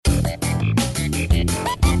Well,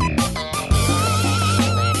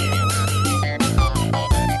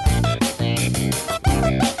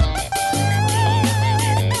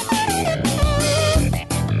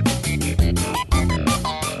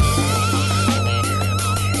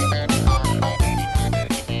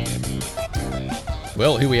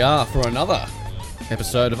 here we are for another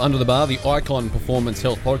episode of Under the Bar, the Icon Performance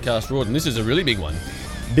Health Podcast, Rod, and this is a really big one.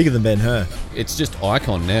 Bigger than Ben-Hur. It's just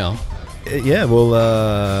Icon now. Yeah, well,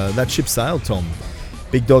 that ship sailed, Tom.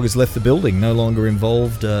 Big Dog has left the building, no longer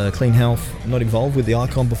involved. Clean Health not involved with the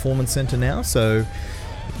Icon Performance Centre now, so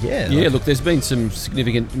yeah. Yeah, look, there's been some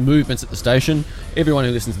significant movements at the station. Everyone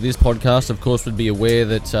who listens to this podcast, of course, would be aware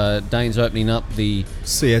that Dane's opening up the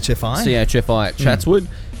CHFI at Chatswood.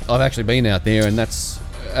 I've actually been out there, and that's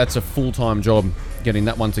a full-time job getting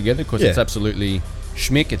that one together, because it's absolutely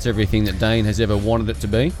schmick. It's everything that Dane has ever wanted it to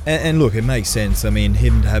be. And look, it makes sense. I mean,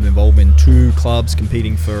 him to have involvement in two clubs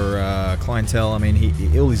competing for clientele. I mean,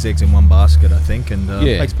 he all his eggs in one basket, I think, and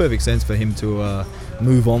it makes perfect sense for him to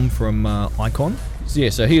move on from Icon. Yeah,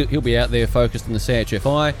 so he'll be out there focused on the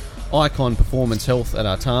CHFI. Icon Performance Health at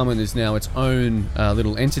Artarmon is now its own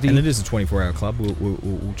little entity. And it is a 24-hour club.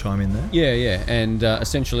 We'll chime in there. Yeah. And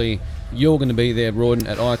essentially, you're going to be there, Rawdon,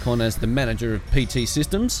 at Icon as the manager of PT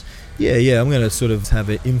Systems. Yeah. I'm going to sort of have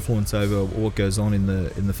an influence over what goes on in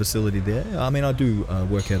the facility there. I mean, I do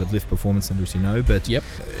work out of Lift Performance Centre, as you know, but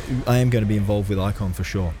I am going to be involved with Icon for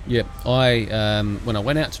sure. Yep. When I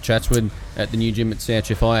went out to Chatswood at the new gym at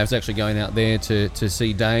CHFI, I was actually going out there to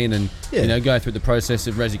see Dane and go through the process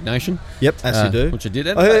of resignation. Yep, as you do. Which I did.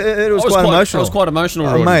 It was quite emotional. I was quite emotional,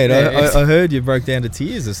 Rawdon. Mate, I heard you broke down to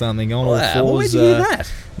tears or something on all fours. Where'd you hear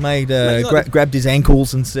that? Mate, grabbed his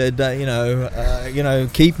ankles and said,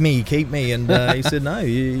 keep me. And he said, no,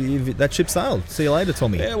 that ship sailed. See you later,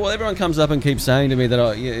 Tommy. Yeah, well, everyone comes up and keeps saying to me that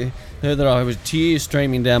I was tears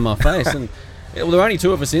streaming down my face. And there were only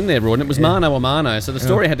two of us in there, Rawdon. It was Mano or Mano, so the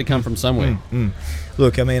story had to come from somewhere.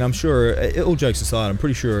 Look, I mean, I'm sure, all jokes aside, I'm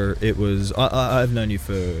pretty sure it was, I've known you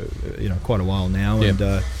for, quite a while now,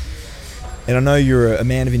 and I know you're a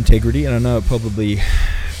man of integrity, and I know it probably,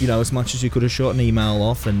 as much as you could have shot an email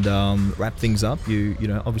off and wrapped things up, you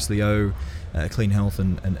obviously owe Clean Health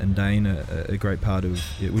and Dane a great part of it.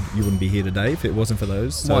 You wouldn't be here today if it wasn't for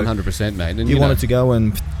those. So 100%, mate. And you wanted to go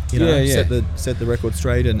and set the record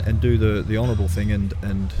straight and do the honourable thing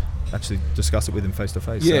and actually discuss it with him face to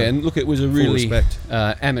face. Yeah, and look, it was a really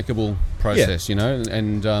amicable process,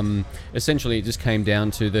 and essentially it just came down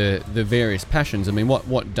to the various passions. I mean,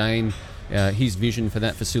 what Dane, his vision for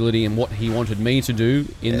that facility and what he wanted me to do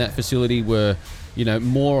in that facility were,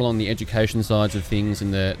 more along the education sides of things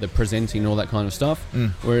and the presenting and all that kind of stuff.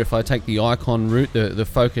 Where if I take the Icon route, the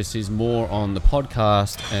focus is more on the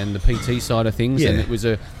podcast and the PT side of things. And it was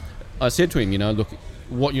I said to him, look,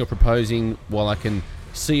 what you're proposing, while I can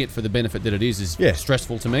see it for the benefit that it is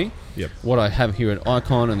stressful to me. What I have here at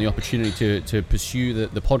Icon and the opportunity to pursue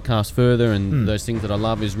the podcast further and those things that I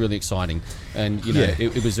love is really exciting. And,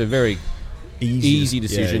 it was a very easy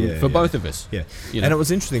decision for both of us. And it was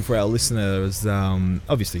interesting for our listeners.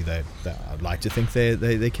 Obviously, I'd like to think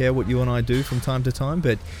they care what you and I do from time to time,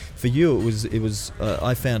 but for you, it was.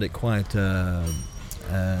 I found it quite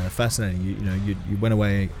fascinating. You went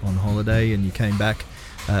away on holiday and you came back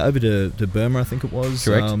over to Burma, I think it was.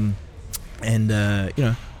 Correct.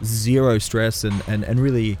 And zero stress and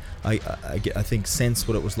really, I think sense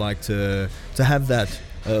what it was like to have that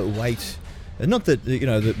weight. Not that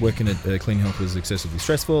that working at Clean Health was excessively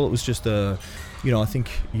stressful. It was just I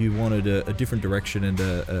think you wanted a different direction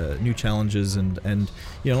and new challenges and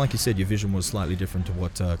like you said, your vision was slightly different to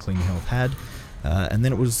what Clean Health had. And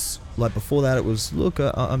then it was like before that, it was look,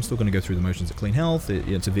 I'm still going to go through the motions at Clean Health.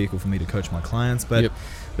 It's a vehicle for me to coach my clients, but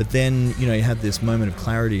then you had this moment of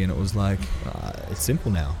clarity, and it was like it's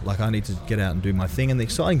simple now. Like I need to get out and do my thing. And the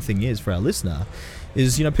exciting thing is for our listener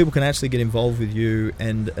is people can actually get involved with you,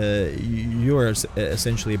 and you're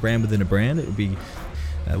essentially a brand within a brand. It would be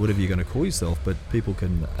whatever you're going to call yourself, but people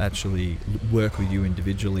can actually work with you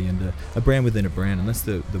individually, and a brand within a brand. And that's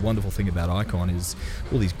the wonderful thing about Icon is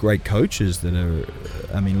all these great coaches that are,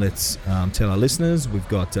 let's tell our listeners, we've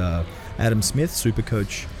got Adam Smith, super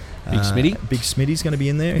coach. Big Smitty. Big Smitty's going to be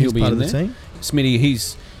in there. He'll He's part of the team. Smitty,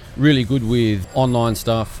 he's really good with online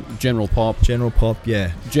stuff, general pop,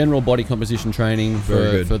 general body composition training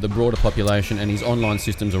for the broader population, and his online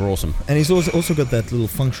systems are awesome. And he's also got that little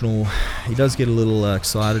functional. He does get a little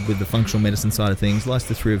excited with the functional medicine side of things. Likes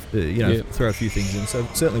to throw a few things in. So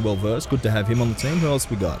certainly well versed. Good to have him on the team. Who else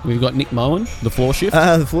we got? We've got Nick Moen, the Floor Shift.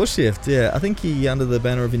 The Floor Shift. Yeah, I think he under the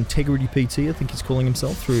banner of Integrity PT. I think he's calling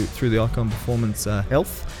himself through the Icon Performance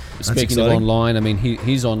Health. Speaking of online, I mean,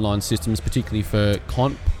 his online systems, particularly for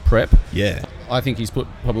comp prep, I think he's put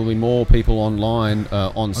probably more people online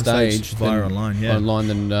on stage online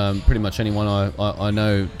than pretty much anyone I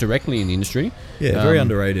know directly in the industry. Yeah, very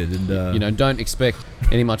underrated. And don't expect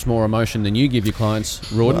any much more emotion than you give your clients,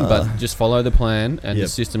 Rawdon, but just follow the plan, and the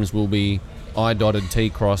systems will be I dotted, T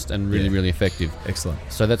crossed, and really effective. Excellent.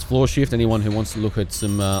 So that's Floor Shift. Anyone who wants to look at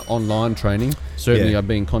some online training, certainly I've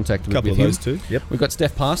been in contact with him. A couple of those too. Yep. We've got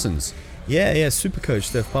Steph Parsons. Yeah, super coach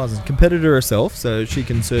Steph Parsons, competitor herself, so she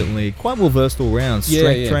can certainly quite well versed all round.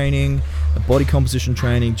 Strength training, body composition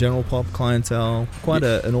training, general pop, clientele, quite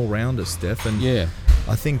an all rounder, Steph. And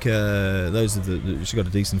I think those are she's got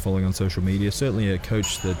a decent following on social media. Certainly a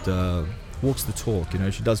coach that walks the talk.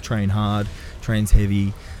 She does train hard, trains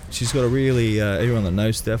heavy. She's got a really everyone that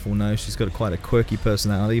knows Steph will know she's got quite a quirky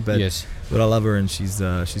personality, but I love her, and she's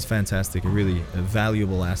fantastic, a really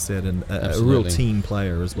valuable asset, and a real team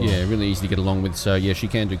player as well. Yeah, really easy to get along with. So she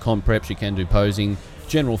can do comp prep, she can do posing,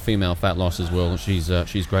 general female fat loss as well. She's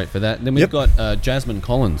great for that. And then we've got Jasmine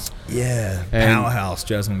Collins. Yeah, powerhouse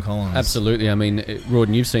Jasmine Collins. Absolutely. I mean,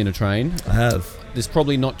 Rawdon, you've seen her train. I have. There's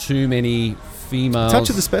probably not too many females. Touch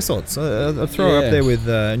of the Spesots. I'll throw her up there with,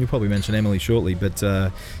 and you'll probably mention Emily shortly, but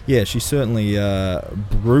she's certainly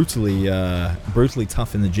brutally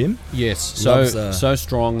tough in the gym. Yes, so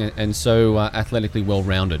strong and so athletically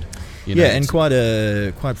well-rounded. And quite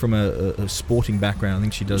from a sporting background. I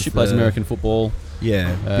think she does. She plays American football.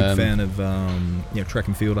 Yeah, big fan of track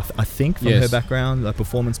and field. I think from her background,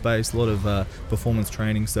 performance-based, a lot of performance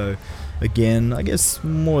training. So, again, I guess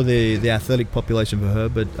more the athletic population for her,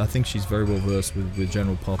 but I think she's very well versed with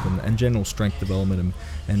general pop and general strength development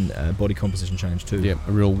and body composition change too. Yeah,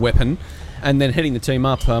 a real weapon. And then heading the team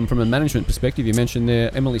up from a management perspective, you mentioned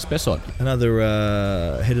there Emily Spessot. Another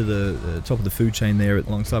head of the top of the food chain there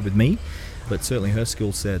alongside with me, but certainly her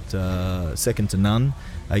skill set second to none.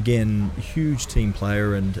 Again, huge team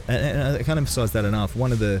player, and I can't emphasize that enough.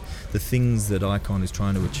 One of the things that Icon is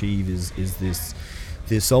trying to achieve is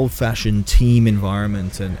this old-fashioned team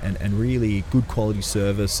environment and really good quality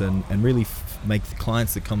service and really make the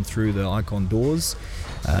clients that come through the Icon doors.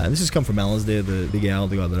 This has come from Alasdair, the big Al,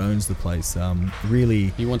 the guy that owns the place.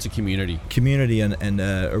 Really, he wants a community and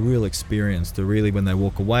a real experience to really, when they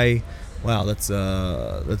walk away, wow, that's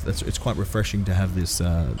it's quite refreshing to have this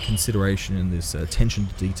consideration and this attention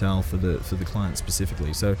to detail for the client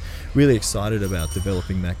specifically. So really excited about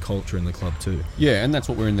developing that culture in the club too. Yeah, and that's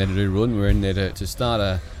what we're in there to do, Rawdon. We're in there to start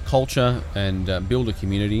a culture and build a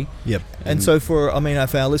community. Yep. And so if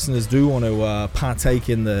our listeners do want to partake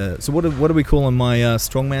in what are we calling my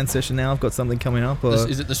strongman session now? I've got something coming up.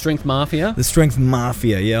 Is it the Strength Mafia? The Strength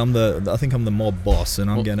Mafia. Yeah, I think I'm the mob boss,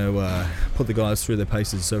 and I'm going to put the guys through their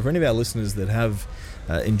paces. So for any of our listeners that have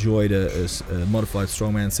enjoyed a modified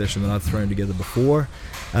strongman session that I've thrown together before,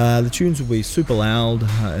 the tunes will be super loud,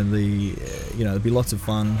 and there'll be lots of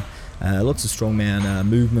fun. Lots of strongman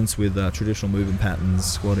movements with traditional movement patterns,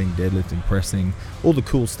 squatting, deadlifting, pressing, all the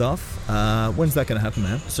cool stuff. When's that going to happen,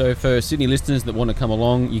 man? So for Sydney listeners that want to come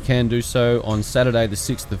along, you can do so on Saturday the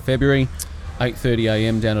 6th of February, 8:30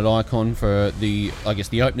 a.m. down at Icon for the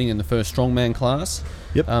opening and the first strongman class.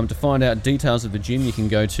 Yep. To find out details of the gym, you can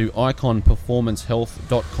go to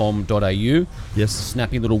iconperformancehealth.com.au. Yes.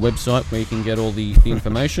 Snappy little website where you can get all the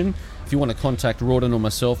information. If you want to contact Rawdon or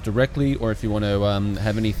myself directly, or if you want to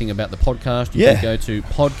have anything about the podcast, you can go to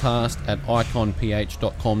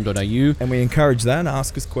podcast@iconph.com.au. And we encourage that.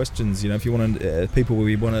 Ask us questions. If you want people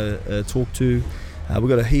we want to talk to, we've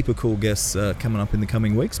got a heap of cool guests coming up in the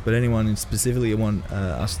coming weeks. But anyone specifically you want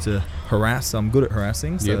us to harass, I'm good at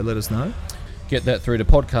harassing, so let us know. Get that through to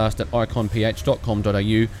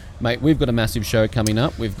podcast@iconph.com.au. Mate, we've got a massive show coming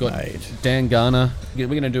up. We've got Dan Garner. We're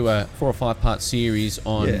going to do a 4 or 5 part series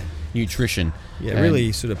on nutrition. Yeah,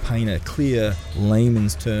 really sort of paint a clear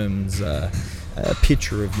layman's terms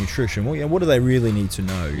picture of nutrition. Well, what do they really need to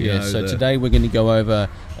know? So today we're going to go over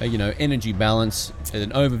energy balance,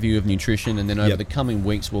 an overview of nutrition, and then over the coming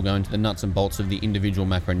weeks we'll go into the nuts and bolts of the individual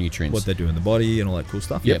macronutrients, what they do in the body and all that cool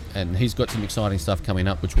stuff. Yep. And he's got some exciting stuff coming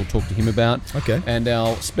up which we'll talk to him about. Okay. And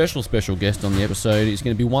our special guest on the episode is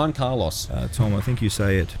going to be Juan Carlos. Tom, I think you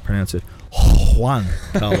pronounce it Juan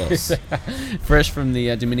Carlos. Fresh from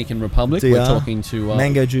the Dominican Republic. We're talking to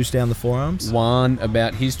mango juice down the forearms. Juan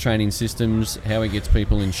about his training systems, how he gets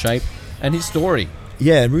people in shape, and his story.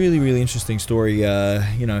 Yeah, really, really interesting story.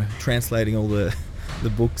 Translating all the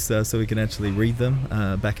books so we can actually read them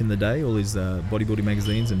back in the day, all his bodybuilding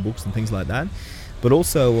magazines and books and things like that. But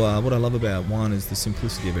also, what I love about Juan is the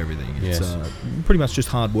simplicity of everything. It's pretty much just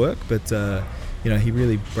hard work, but he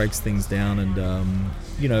really breaks things down and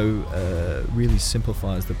really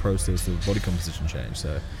simplifies the process of body composition change.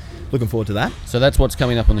 So looking forward to that. So that's what's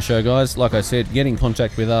coming up on the show, guys. Like I said, get in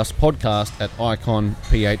contact with us,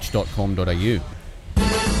 podcast@iconph.com.au.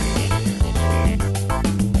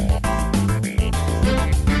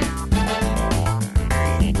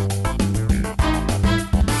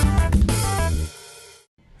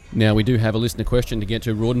 Now, we do have a listener question to get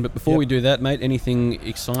to, Rawdon, but before we do that, mate, anything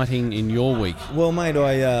exciting in your week? Well, mate,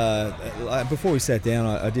 I before we sat down,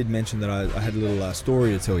 I did mention that I had a little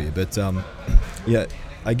story to tell you, but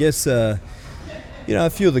I guess a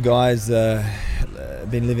few of the guys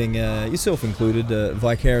been living, yourself included,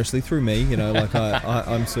 vicariously through me. Like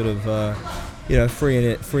I'm sort of free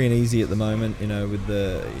and easy at the moment. With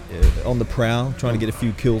the on the prowl, trying to get a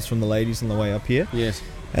few kills from the ladies on the way up here. Yes,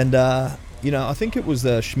 and. I think it was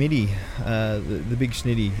Schmitty, the big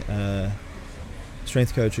Schnitty,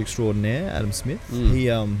 strength coach extraordinaire, Adam Smith. He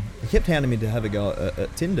kept hounding me to have a go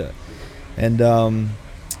at Tinder. And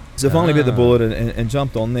so I finally bit the bullet and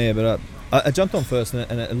jumped on there. But I jumped on first,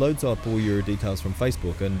 and it loads up all your details from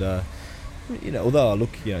Facebook. And, although I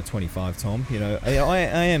look, 25, Tom, I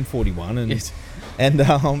am 41. And yes. And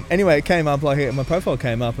anyway, it came up, like my profile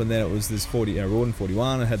came up, and then it was this 40, Rawdon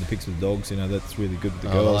 41. I had the pics with the dogs, that's really good with the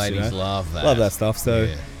girls. Ladies love that. Love that stuff.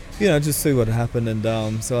 So, just see what happened.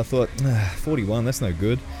 And so I thought, 41, that's no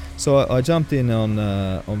good. So I jumped in on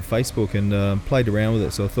Facebook and played around with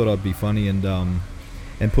it. So I thought I'd be funny and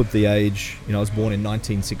put the age. I was born in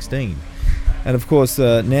 1916, and of course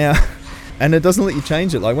now. And it doesn't let you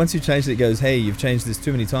change it. Like once you change it, it goes, hey, you've changed this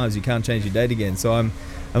too many times. You can't change your date again. So I'm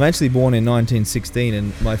actually born in 1916,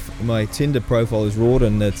 and my Tinder profile is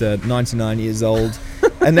Rawdon at 99 years old.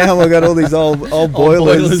 And now I've got all these old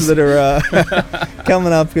boilers that are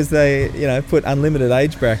coming up because they put unlimited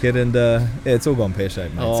age bracket, and it's all gone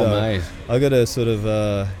pear-shaped, mate. So mate. I got to sort of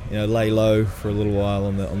lay low for a little while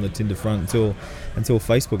on the Tinder front until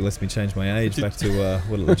Facebook lets me change my age back to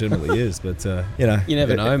what it legitimately is. But, You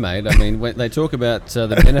never know, mate. I mean, when they talk about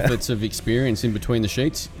the benefits of experience in between the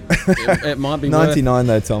sheets, it might be 99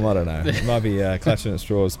 though, Tom, I don't know. It might be clutching at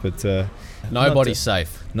straws, but... Nobody's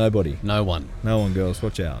safe. Nobody. No one. No one, girls.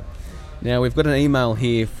 Watch out. Now, we've got an email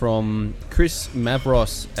here from Chris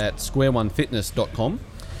Mavros at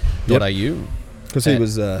squareonefitness.com.au. Because he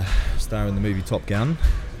was star in the movie Top Gun,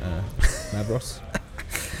 Mavros.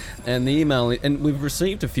 And the email, and we've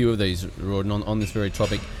received a few of these, Rawdon, on this very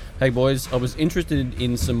topic. Hey boys, I was interested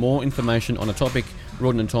in some more information on a topic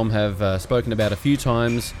Rawdon and Tom have spoken about a few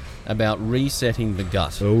times, about resetting the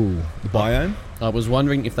gut. Oh, the biome? I was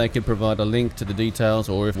wondering if they could provide a link to the details,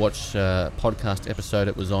 or if watch podcast episode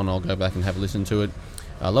it was on, I'll go back and have a listen to it.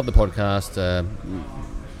 I love the podcast.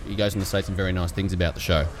 You guys in the States some very nice things about the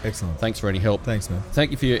show. Excellent. Thanks for any help. Thanks, man.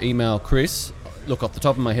 Thank you for your email, Chris. Look, off the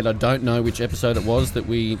top of my head, I don't know which episode it was that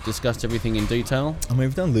we discussed everything in detail. I mean,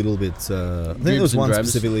 we've done little bits. I think there was one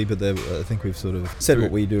specifically, but I think we've sort of said what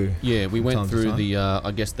we do. Yeah, we went through the,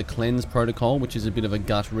 the cleanse protocol, which is a bit of a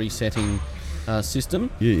gut resetting system.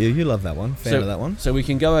 You love that one. Fan of that one. So we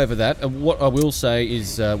can go over that. What I will say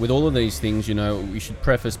is, with all of these things, we should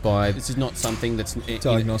preface by, this is not something that's...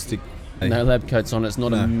 diagnostic. No lab coats on it. It's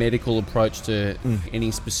not a medical approach to any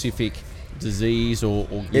specific disease or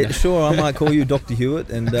sure, I might call you Dr. Hewitt,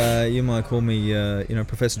 and you might call me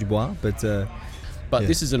Professor Dubois, but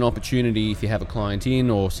this is an opportunity if you have a client in,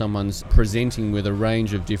 or someone's presenting with a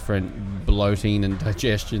range of different bloating and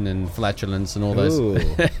digestion and flatulence and all those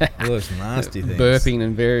nasty things, burping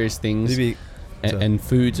and various things, and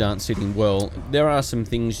foods aren't sitting well. There are some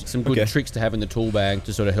things, some good tricks to have in the tool bag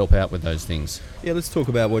to sort of help out with those things. Yeah, let's talk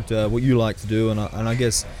about what you like to do, and I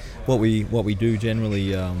guess what we do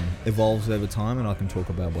generally evolves over time, and I can talk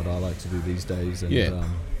about what I like to do these days, and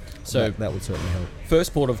so that would certainly help.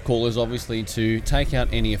 First port of call is obviously to take out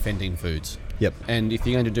any offending foods. Yep. And if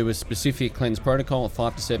you're going to do a specific cleanse protocol of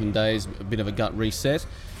 5 to 7 days, a bit of a gut reset,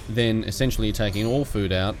 then essentially you're taking all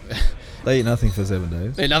food out. They eat nothing for 7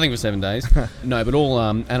 days. They eat nothing for 7 days. No, but all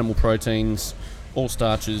animal proteins, all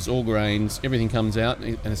starches, all grains, everything comes out,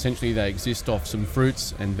 and essentially they exist off some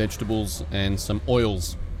fruits and vegetables and some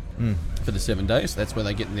oils for the 7 days. That's where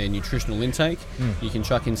they get their nutritional intake. You can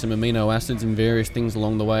chuck in some amino acids and various things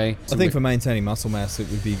along the way. I think for maintaining muscle mass, it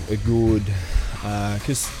would be a good,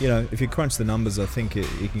 because if you crunch the numbers, I think it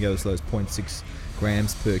can go as low as 0.6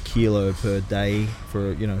 grams per kilo per day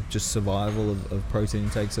for just survival of protein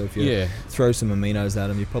intake. So if you throw some aminos at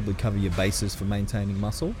them, you probably cover your bases for maintaining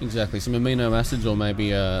muscle. Exactly, some amino acids, or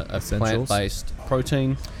maybe a plant-based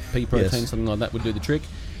protein, pea protein, something like that would do the trick.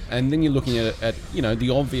 And then you're looking at the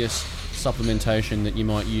obvious supplementation that you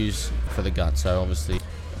might use for the gut. So obviously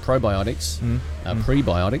probiotics,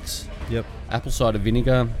 prebiotics. Yep. Apple cider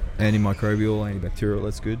vinegar. Antimicrobial, antibacterial,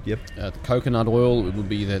 that's good. Yep. The coconut oil would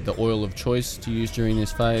be the oil of choice to use during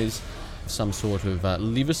this phase. Some sort of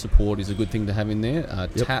liver support is a good thing to have in there.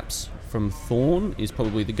 Taps from Thorne is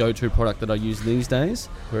probably the go-to product that I use these days.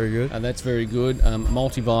 Very good. That's very good.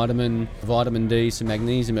 Multivitamin, vitamin D, some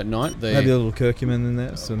magnesium at night. Maybe a little curcumin in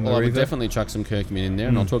there. I would definitely chuck some curcumin in there,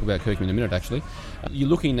 and I'll talk about curcumin in a minute, actually. You're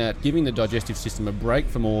looking at giving the digestive system a break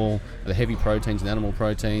from all the heavy proteins and animal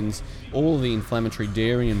proteins, all the inflammatory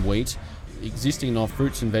dairy and wheat, existing off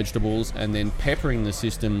fruits and vegetables, and then peppering the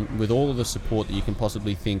system with all of the support that you can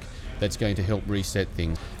possibly think that's going to help reset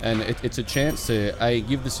things. And it's a chance to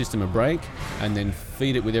give the system a break, and then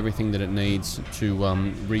feed it with everything that it needs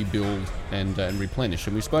to rebuild and replenish.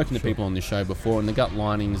 And we've spoken to people on this show before, and the gut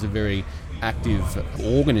lining is a very active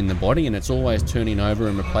organ in the body, and it's always turning over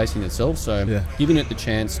and replacing itself. So giving it the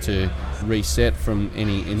chance to reset from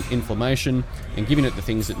any inflammation, and giving it the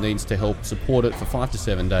things it needs to help support it for 5 to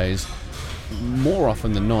 7 days, more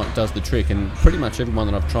often than not does the trick. And pretty much everyone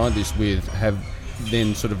that I've tried this with have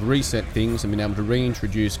then sort of reset things and been able to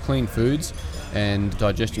reintroduce clean foods, and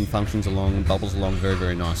digestion functions bubbles along very,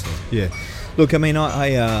 very nicely. Yeah. Look, I mean,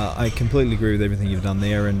 I completely agree with everything you've done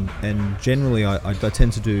there, and generally I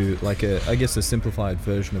tend to do like a simplified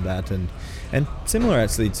version of that, and similar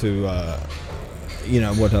actually to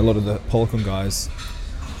what a lot of the Polycom guys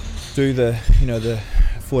do, the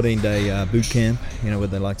 14-day boot camp, where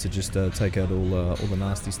they like to just take out all the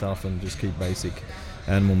nasty stuff and just keep basic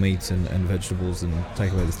animal meats and vegetables, and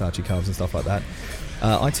take away the starchy carbs and stuff like that.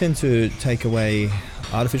 I tend to take away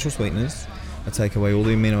artificial sweeteners. I take away all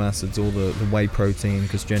the amino acids, all the whey protein,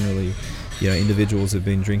 because generally, individuals have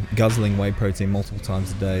been guzzling whey protein multiple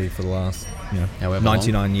times a day for the last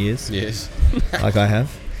 99 years. Yes. Like I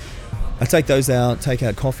have. I take those out, take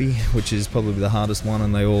out coffee, which is probably the hardest one,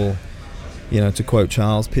 and they all, to quote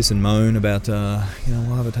Charles, piss and moan about, why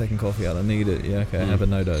have I taken coffee out? I need it. Yeah, okay, have a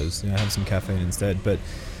no-dose. Have some caffeine instead. But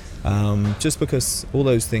just because all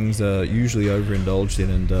those things are usually overindulged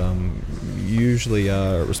in, and usually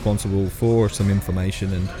are responsible for some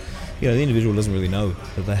inflammation, and the individual doesn't really know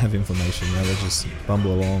that they have inflammation. They just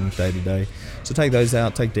bumble along day to day. So take those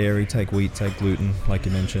out. Take dairy, take wheat, take gluten, like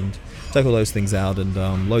you mentioned. Take all those things out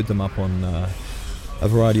and load them up on a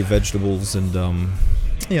variety of vegetables, and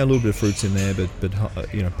a little bit of fruits in there, but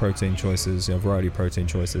protein choices, variety of protein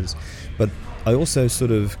choices. But I also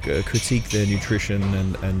sort of critique their nutrition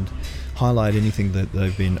and highlight anything that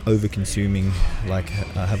they've been over-consuming. Like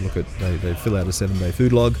have a look at, they fill out a 7-day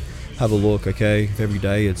food log, have a look, okay, if every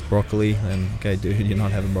day it's broccoli, and okay, dude, you're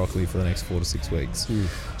not having broccoli for the next 4 to 6 weeks.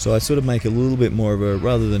 So I sort of make a little bit more of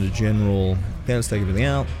rather than a general, let's take everything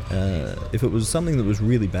out. If it was something that was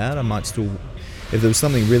really bad, I might still, if there was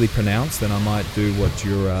something really pronounced, then I might do what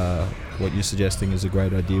you're suggesting is a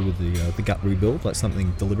great idea with the gut rebuild, like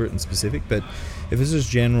something deliberate and specific. But if it's just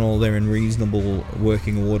general, they're in reasonable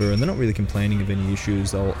working order, and they're not really complaining of any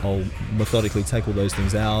issues, I'll methodically take all those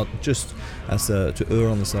things out, just as to err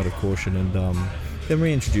on the side of caution, and then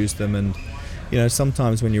reintroduce them. And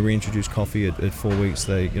sometimes when you reintroduce coffee at 4 weeks,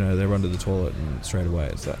 they run to the toilet and straight away.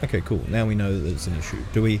 It's like, okay, cool. Now we know that it's an issue.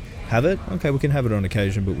 Do we have it? Okay, we can have it on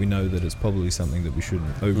occasion, but we know that it's probably something that we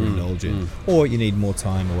shouldn't overindulge in, or you need more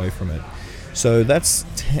time away from it. So that's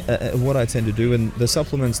what I tend to do. And the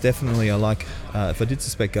supplements, definitely, I like. If I did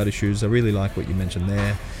suspect gut issues, I really like what you mentioned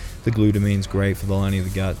there. The glutamine's great for the lining of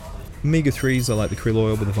the gut. Omega-3s, I like the krill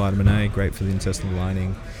oil with the vitamin A, great for the intestinal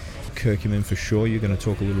lining. Curcumin for sure. You're going to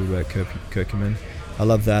talk a little bit about curcumin. I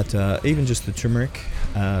love that. Even just the turmeric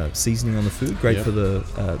seasoning on the food, great for the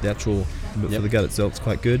actual for the gut itself. It's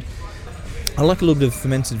quite good. I like a little bit of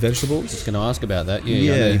fermented vegetables. Just going to ask about that.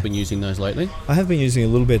 Yeah. I know you've been using those lately. I have been using a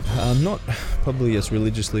little bit, not probably as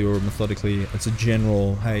religiously or methodically. It's a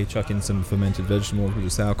general, hey, chuck in some fermented vegetables with the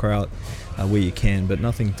sauerkraut where you can, but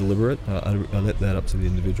nothing deliberate. I let that up to the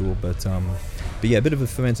individual. But yeah, a bit of a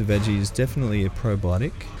fermented veggie is definitely a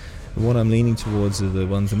probiotic. What I'm leaning towards are the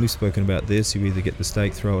ones, and we've spoken about this, you either get the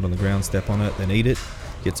steak, throw it on the ground, step on it, then eat it,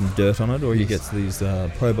 get some dirt on it, or you get these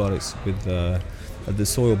probiotics with the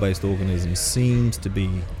soil-based organisms. Seems to be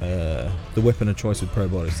the weapon of choice with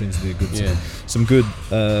probiotics. Seems to be a good some good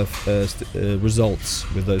results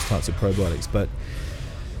with those types of probiotics. But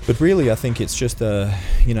really, I think it's just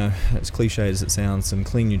as cliche as it sounds, some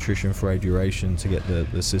clean nutrition for a duration to get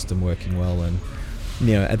the system working well, and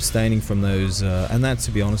abstaining from those, and that, to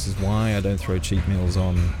be honest, is why I don't throw cheat meals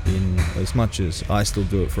on in as much as I still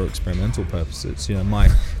do it for experimental purposes. My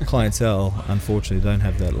clientele, unfortunately, don't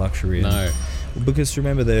have that luxury. No. Because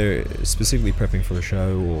remember, they're specifically prepping for a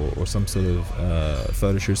show or some sort of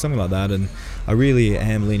photo shoot, something like that, and I really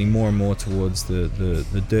am leaning more and more towards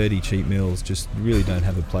the dirty cheat meals. Just really don't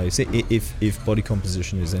have a place. If body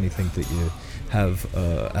composition is anything that you have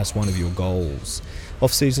as one of your goals,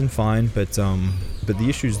 off season fine, but the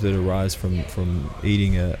issues that arise from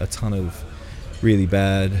eating a ton of really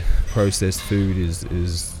bad processed food is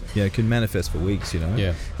can manifest for weeks,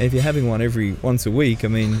 And if you're having one every once a week, I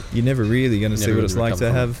mean, you're never really going to see what it's like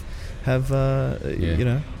to have a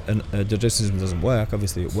digestive system doesn't work.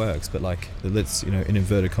 Obviously it works, but like, let's, in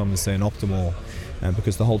inverted commas, say an optimal,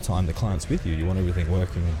 because the whole time the client's with you want everything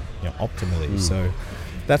working optimally. So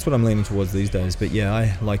that's what I'm leaning towards these days. But yeah,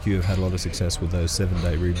 I, like you, have had a lot of success with those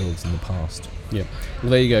 7-day rebuilds in the past. Yeah.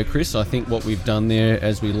 Well, there you go, Chris. I think what we've done there,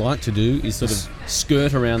 as we like to do, is sort of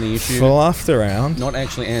skirt around the issue. Fluffed around. Not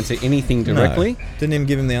actually answer anything directly. No. Didn't even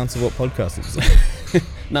give him the answer what podcast it was.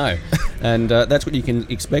 No. And that's what you can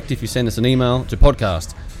expect if you send us an email to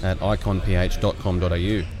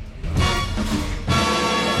podcast@iconph.com.au.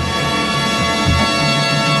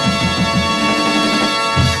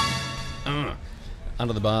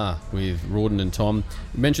 Under the Bar with Rawdon and Tom.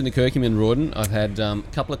 You mentioned the curcumin, Rawdon. I've had a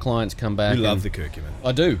couple of clients come back. You love the curcumin.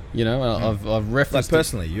 I do. I've referenced. Like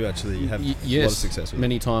personally, you actually have a lot of success with it.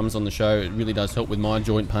 Many times on the show. It really does help with my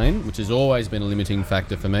joint pain, which has always been a limiting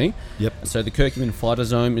factor for me. Yep. So the curcumin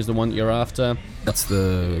phytosome is the one that you're after. That's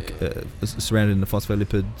the surrounded in the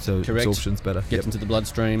phospholipid, so correct. Absorption's better. Gets into the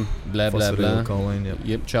bloodstream. Blah blah blah. Choline,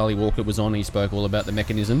 Yep. Charlie Walker was on. He spoke all about the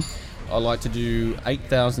mechanism. I like to do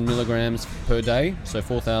 8,000 milligrams per day, so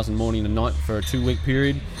 4,000 morning and night for a 2-week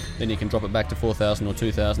period. Then you can drop it back to 4,000 or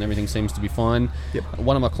 2,000. Everything seems to be fine. Yep.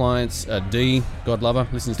 One of my clients, Dee, God love her,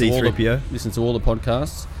 listens to all the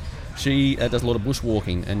podcasts. She does a lot of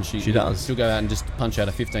bushwalking, and she'll go out and just punch out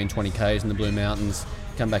a 15, 20 Ks in the Blue Mountains.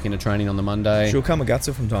 Come back into training on the Monday. She'll come a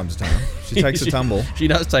gutser from time to time. She takes a tumble. She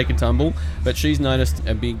does take a tumble, but she's noticed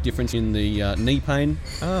a big difference in the knee pain.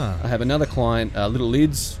 I have another client, Little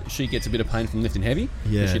Lids. She gets a bit of pain from lifting heavy.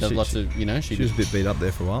 Yeah, she does lots of, she was a bit beat up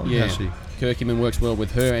there for a while. Yeah, curcumin works well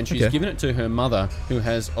with her, and she's given it to her mother, who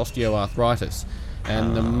has osteoarthritis.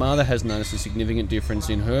 And the mother has noticed a significant difference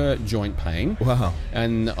in her joint pain. Wow.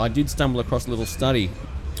 And I did stumble across a little study.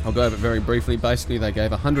 I'll go over it very briefly. Basically, they gave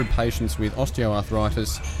 100 patients with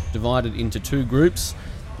osteoarthritis divided into 2 groups.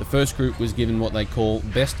 The first group was given what they call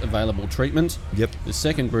best available treatment. Yep. The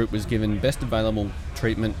second group was given best available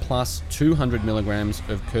treatment plus 200 milligrams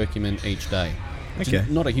of curcumin each day. Okay.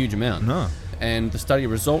 Not a huge amount. No. And the study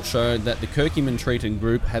results showed that the curcumin-treated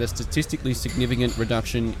group had a statistically significant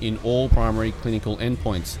reduction in all primary clinical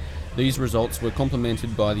endpoints. These results were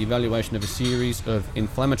complemented by the evaluation of a series of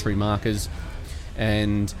inflammatory markers,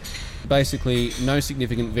 and basically no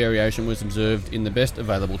significant variation was observed in the best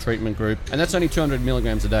available treatment group, and that's only 200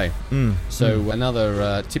 milligrams a day.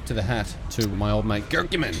 Another tip to the hat to my old mate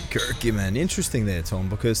Curcumin. Interesting there, Tom,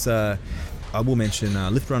 because I will mention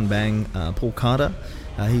Lift Run Bang, Paul Carter.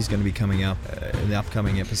 He's going to be coming up in the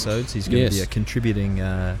upcoming episodes. He's going to be a contributing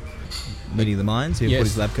Meeting of the Minds. He'll put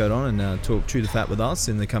his lab coat on and talk Chew the Fat with us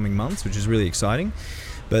in the coming months, which is really exciting.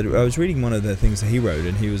 But I was reading one of the things that he wrote,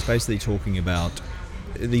 and he was basically talking about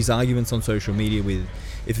these arguments on social media with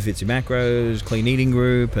if it fits your macros, clean eating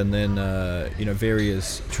group, and then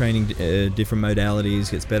various training, different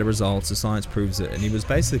modalities, gets better results. The science proves it. And he was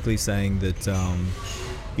basically saying that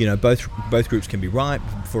both groups can be right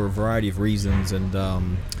for a variety of reasons,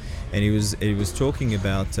 and he was talking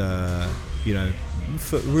about real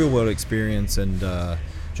world experience, and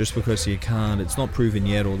just because it's not proven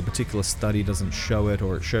yet, or the particular study doesn't show it,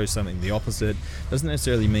 or it shows something the opposite, doesn't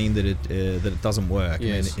necessarily mean that it doesn't work.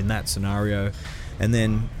 Yes. in that scenario. And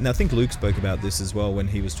then, I think Luke spoke about this as well when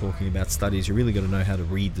he was talking about studies. You really got to know how to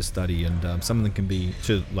read the study, and some of them can be,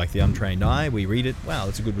 to like the untrained eye, we read it, wow,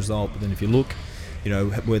 that's a good result, but then if you look,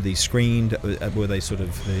 were they screened? Were they sort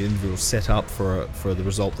of the individuals set up for the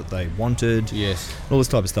result that they wanted? Yes. All this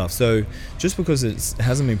type of stuff. So just because it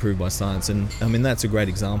hasn't been proved by science, and I mean that's a great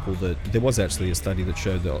example that there was actually a study that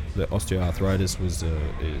showed that osteoarthritis was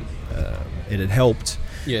it had helped.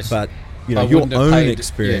 Yes. But your own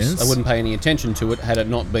experience. Yes, I wouldn't pay any attention to it had it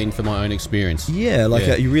not been for my own experience. Yeah,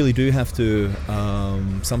 you really do have to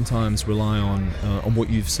sometimes rely on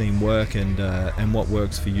what you've seen work and what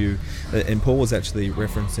works for you. And Paul was actually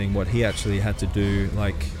referencing what he actually had to do,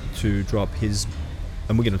 like to drop his,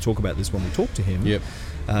 and we're going to talk about this when we talk to him. Yep.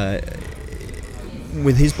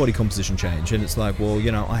 With his body composition change, and it's like, well,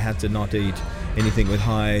 I had to not eat anything with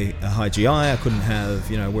high GI. I couldn't have,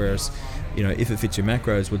 whereas if it fits your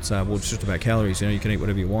macros, would say, well, it's just about calories. You can eat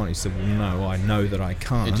whatever you want. He said, well, no, I know that I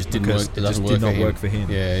can't. It just didn't work. It just did not work for him.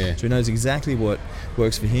 Yeah. So he knows exactly what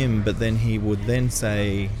works for him, but then he would then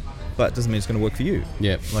say, but it doesn't mean it's going to work for you.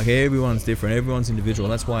 Yeah. Like, everyone's different. Everyone's individual.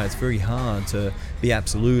 That's why it's very hard to be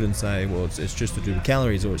absolute and say, well, it's just to do with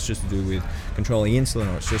calories, or it's just to do with controlling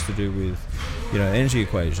insulin, or it's just to do with, energy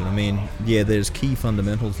equation. I mean, there's key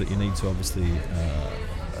fundamentals that you need to obviously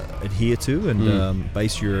adhere to and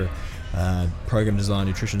base your program design,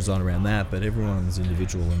 nutrition design around that, but everyone's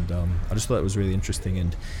individual, and I just thought it was really interesting.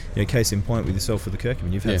 And case in point with yourself with the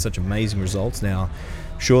curcumin, you've had such amazing results. Now,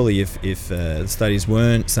 surely if the studies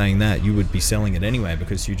weren't saying that, you would be selling it anyway,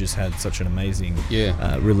 because you just had such an amazing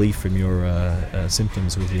relief from your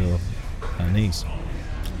symptoms with your knees.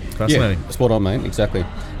 Fascinating. Yeah, spot on, mate. Exactly.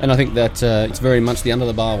 And I think that it's very much the under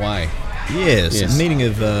the bar way. Yes. A meeting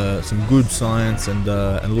of some good science and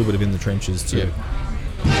a little bit of in the trenches too. Yep.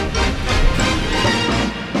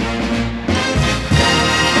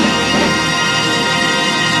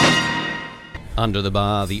 Under the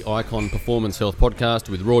Bar, the Icon Performance Health podcast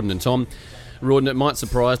with Rawdon and Tom. Rawdon, it might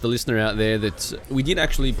surprise the listener out there that we did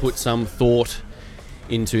actually put some thought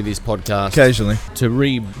into this podcast occasionally to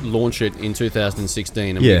relaunch it in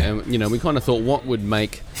 2016. And we kind of thought what would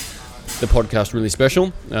make the podcast really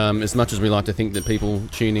special. As much as we like to think that people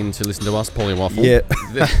tune in to listen to us pollywaffle.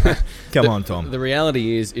 Yeah. Come on, Tom. The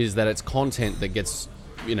reality is that it's content that gets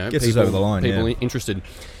us over the line, people interested.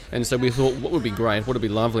 And so we thought what would be great, what would be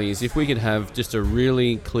lovely, is if we could have just a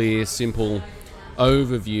really clear, simple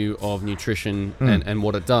overview of nutrition and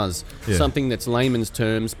what it does. Yeah. Something that's layman's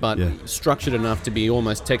terms, but structured enough to be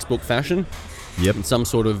almost textbook fashion. Yep. In some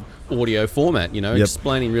sort of audio format,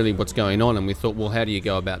 explaining really what's going on. And we thought, well, how do you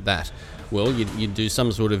go about that? Well, you'd do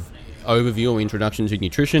some sort of overview or introduction to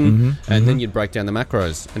nutrition, and then you'd break down the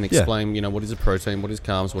macros and explain, what is a protein, what is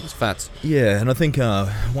carbs, what is fats. Yeah, and I think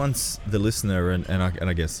once the listener and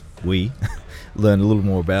I guess we learn a little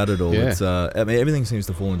more about it all, it's everything seems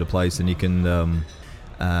to fall into place, and you can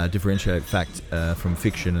differentiate fact from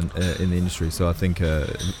fiction in the industry. So I think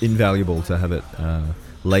invaluable to have it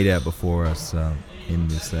laid out before us in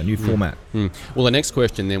this new format. Well, the next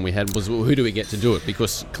question then we had was, well, who do we get to do it?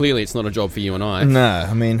 Because clearly it's not a job for you and I. No,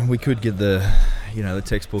 I mean, we could get the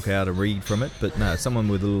textbook out and read from it, but no, someone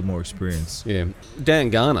with a little more experience. Yeah. Dan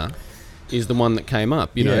Garner is the one that came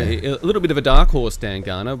up. A little bit of a dark horse, Dan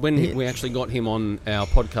Garner. When we actually got him on our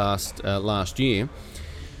podcast last year,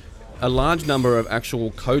 a large number of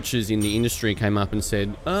actual coaches in the industry came up and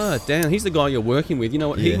said, Dan, he's the guy you're working with. You know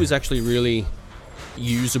what? He was actually really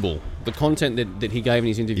usable. The content that he gave in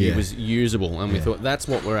his interview was usable, and we thought that's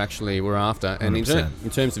what we're after. And in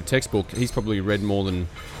terms of textbook, he's probably read more than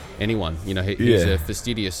anyone. He's a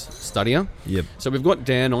fastidious studier. Yep. So we've got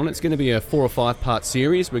Dan on. It's going to be a 4 or 5 part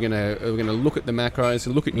series. We're going to look at the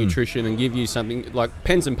macros, look at nutrition, and give you something like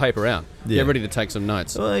pens and paper out. Get ready to take some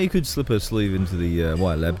notes. Well, you could slip a sleeve into the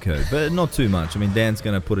white lab code, but not too much. I mean, Dan's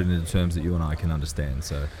going to put it into terms that you and I can understand.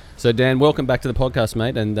 So Dan, welcome back to the podcast,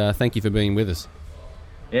 mate, and thank you for being with us.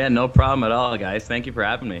 Yeah, no problem at all, guys. Thank you for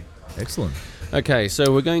having me. Excellent. Okay,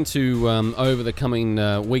 so we're going to, over the coming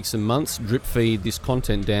weeks and months, drip feed this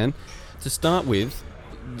content, Dan. To start with,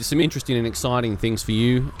 some interesting and exciting things for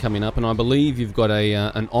you coming up, and I believe you've got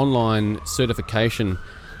an online certification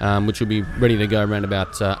which will be ready to go around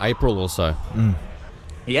about April or so.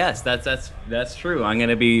 Yes, that's true. I'm going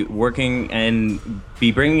to be working and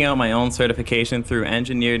be bringing out my own certification through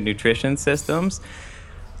Engineered Nutrition Systems.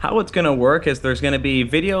 How it's going to work is there's going to be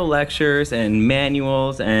video lectures and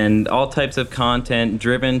manuals and all types of content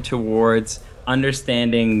driven towards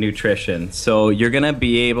understanding nutrition. So you're going to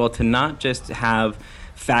be able to not just have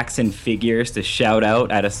facts and figures to shout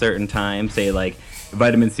out at a certain time, say like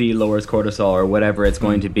vitamin C lowers cortisol or whatever it's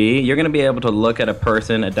going to be. You're going to be able to look at a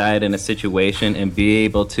person, a diet, and a situation and be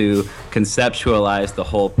able to conceptualize the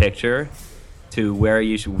whole picture to what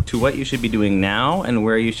you should be doing now and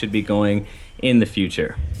where you should be going in the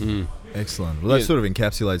future. Excellent. Well, that sort of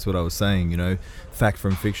encapsulates what I was saying, fact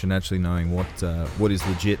from fiction, actually knowing what is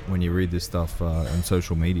legit when you read this stuff on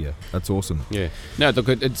social media. That's awesome. Yeah. No, look,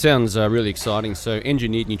 it sounds really exciting. So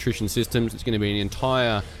Engineered Nutrition Systems, it's going to be an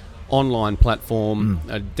entire online platform,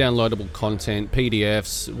 downloadable content,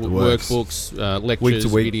 PDFs, workbooks, lectures,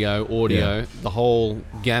 video, audio, the whole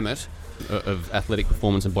gamut of athletic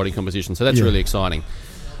performance and body composition. So that's really exciting.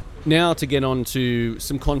 Now to get on to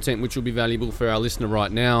some content which will be valuable for our listener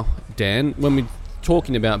right now, Dan. When we're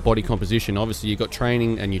talking about body composition, obviously you've got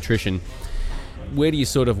training and nutrition. Where do you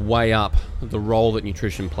sort of weigh up the role that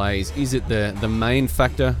nutrition plays? Is it the main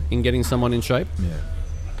factor in getting someone in shape?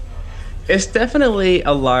 It's definitely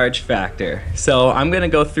a large factor. So I'm going to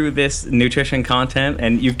go through this nutrition content,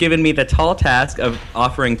 and you've given me the tall task of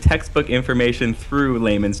offering textbook information through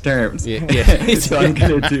layman's terms. Yeah. So I'm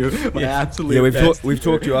going to do my absolute best we've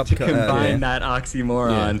talked you up to combine that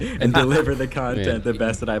oxymoron and deliver the content the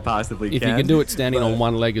best that I possibly can. If you can do it standing on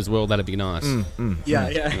one leg as well, that'd be nice.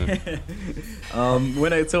 Yeah.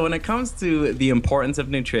 When it comes to the importance of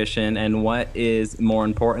nutrition and what is more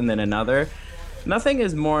important than another, nothing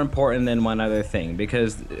is more important than one other thing,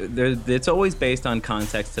 because it's always based on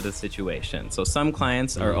context to the situation. So some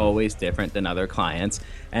clients are always different than other clients,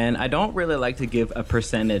 and I don't really like to give a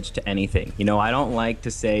percentage to anything. I don't like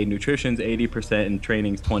to say nutrition's 80% and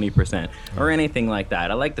training's 20% or anything like that.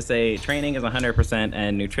 I like to say training is 100%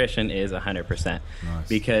 and nutrition is 100%. Nice.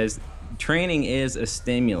 Because training is a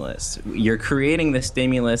stimulus. You're creating the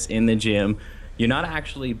stimulus in the gym. You're not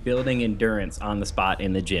actually building endurance on the spot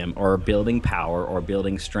in the gym, or building power, or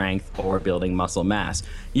building strength, or building muscle mass.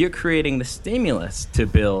 You're creating the stimulus to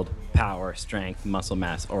build power, strength, muscle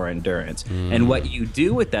mass, or endurance. And what you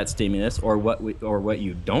do with that stimulus, or what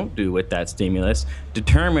you don't do with that stimulus,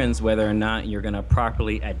 determines whether or not you're going to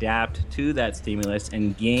properly adapt to that stimulus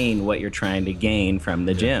and gain what you're trying to gain from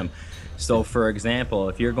the gym. So, for example,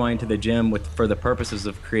 if you're going to the gym for the purposes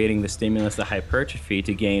of creating the stimulus of hypertrophy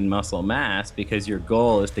to gain muscle mass because your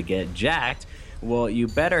goal is to get jacked, well, you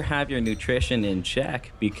better have your nutrition in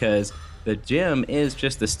check, because the gym is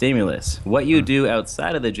just a stimulus. What you do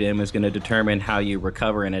outside of the gym is going to determine how you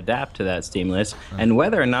recover and adapt to that stimulus, and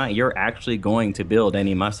whether or not you're actually going to build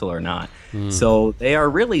any muscle or not. So they are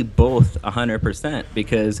really both 100%,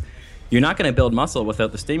 because you're not going to build muscle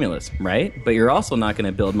without the stimulus, right? But you're also not going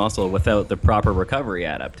to build muscle without the proper recovery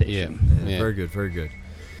adaptation. Yeah. Very good, very good.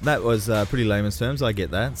 That was pretty layman's terms. I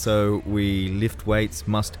get that. So we lift weights,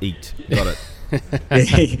 must eat. Got it.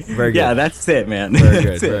 Very good. Yeah, that's it, man. Very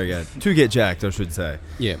good, very good. To get jacked, I should say.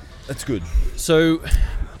 Yeah. That's good. So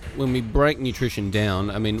when we break nutrition down,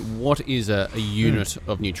 I mean, what is a unit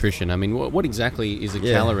of nutrition? I mean, what exactly is a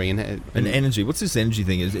calorie? And energy. What's this energy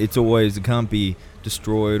thing? It can't be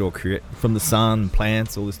destroyed or create from the sun,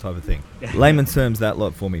 plants, all this type of thing. Layman's terms, that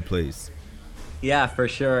lot for me, please. Yeah, for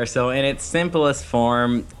sure. So in its simplest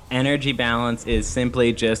form, energy balance is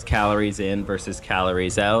simply just calories in versus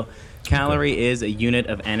calories out. Calorie is a unit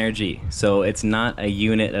of energy, so it's not a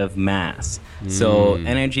unit of mass. So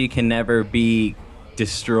energy can never be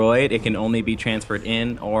destroyed. It can only be transferred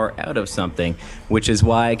in or out of something, which is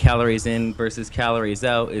why calories in versus calories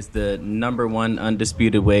out is the number one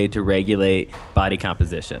undisputed way to regulate body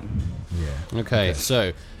composition. Okay,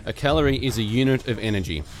 so a calorie is a unit of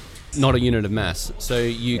energy, not a unit of mass. So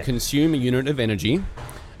you consume a unit of energy,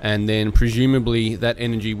 and then presumably that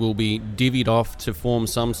energy will be divvied off to form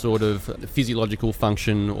some sort of physiological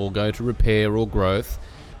function, or go to repair or growth,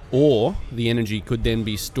 or the energy could then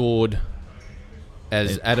be stored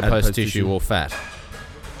as adipose tissue or fat.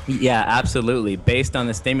 Yeah, absolutely. Based on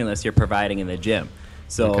the stimulus you're providing in the gym.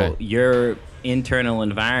 So your internal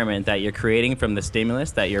environment that you're creating from the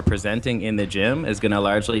stimulus that you're presenting in the gym is going to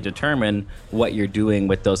largely determine what you're doing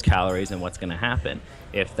with those calories and what's going to happen.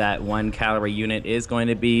 If that 1 calorie unit is going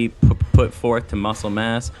to be put forth to muscle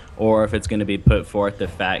mass, or if it's going to be put forth to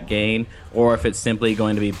fat gain, or if it's simply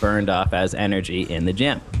going to be burned off as energy in the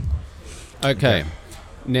gym. Okay.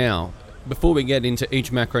 Now, before we get into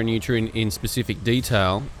each macronutrient in specific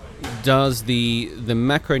detail, does the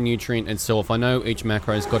macronutrient itself, I know each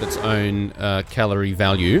macro's got its own calorie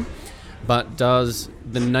value, but does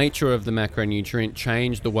the nature of the macronutrient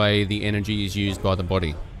change the way the energy is used by the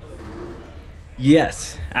body?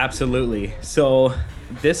 Yes, absolutely. So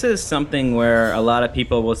this is something where a lot of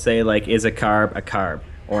people will say, like, is a carb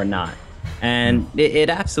or not? And it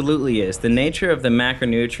absolutely is. The nature of the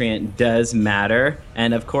macronutrient does matter.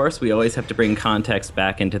 And of course, we always have to bring context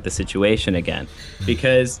back into the situation again,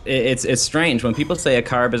 because it's strange. When people say a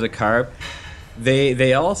carb is a carb,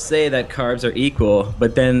 they all say that carbs are equal,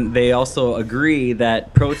 but then they also agree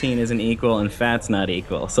that protein isn't equal and fat's not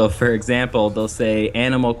equal. So for example, they'll say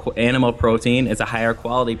animal protein is a higher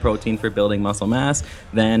quality protein for building muscle mass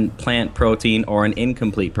than plant protein or an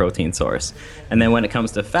incomplete protein source. And then when it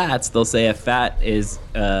comes to fats, they'll say a fat is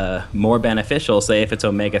more beneficial, say if it's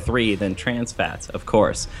omega-3, than trans fats, of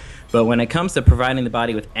course. But when it comes to providing the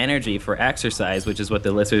body with energy for exercise, which is what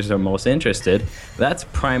the listeners are most interested, that's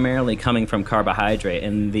primarily coming from carbohydrate.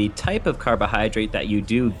 And the type of carbohydrate that you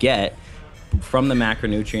do get from the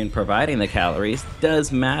macronutrient providing the calories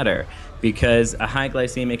does matter, because a high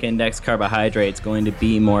glycemic index carbohydrate is going to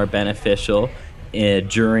be more beneficial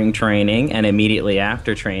during training and immediately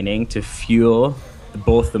after training to fuel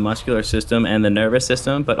both the muscular system and the nervous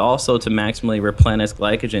system, but also to maximally replenish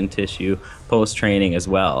glycogen tissue post-training as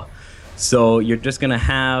well. So you're just going to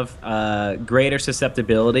have greater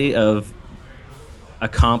susceptibility of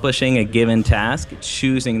accomplishing a given task,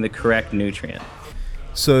 choosing the correct nutrient.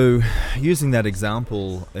 So using that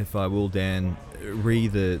example, if I will, Dan,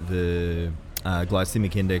 the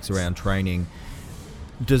glycemic index around training,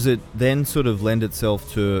 does it then sort of lend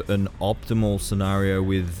itself to an optimal scenario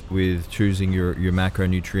with choosing your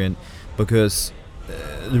macronutrient? Because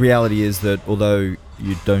the reality is that although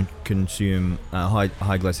you don't consume high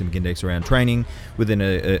glycemic index around training within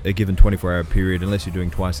a given 24-hour period, unless you're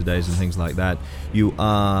doing twice a days and things like that,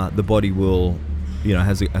 the body will,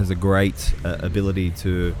 has a great ability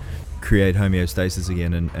to create homeostasis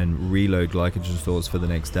again and reload glycogen stores for the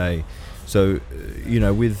next day. So,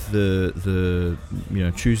 with the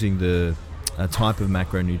choosing the type of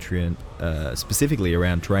macronutrient specifically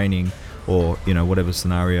around training or, whatever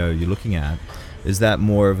scenario you're looking at, is that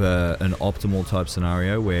more of an optimal type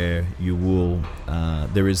scenario where you will,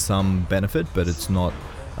 there is some benefit, but it's not,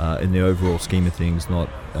 in the overall scheme of things, not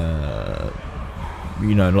a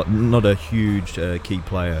huge key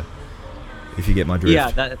player, if you get my drift?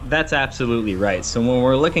 Yeah, that's absolutely right. So when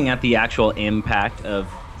we're looking at the actual impact of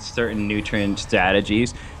certain nutrient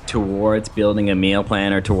strategies towards building a meal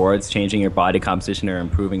plan or towards changing your body composition or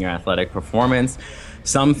improving your athletic performance,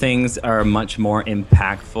 some things are much more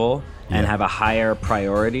impactful and have a higher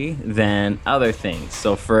priority than other things.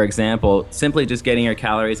 So for example, simply just getting your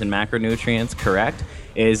calories and macronutrients correct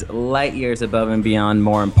is light years above and beyond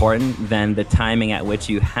more important than the timing at which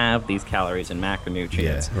you have these calories and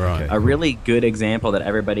macronutrients. Yeah, right. A really good example that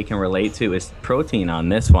everybody can relate to is protein on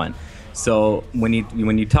this one. So when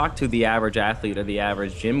you talk to the average athlete or the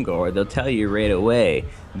average gym goer, they'll tell you right away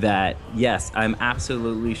that, yes, I'm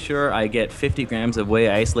absolutely sure I get 50 grams of whey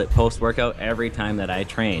isolate post-workout every time that I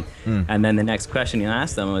train. And then the next question you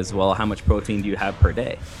ask them is, well, how much protein do you have per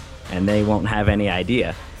day? And they won't have any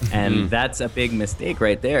idea. And that's a big mistake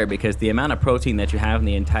right there, because the amount of protein that you have in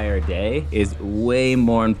the entire day is way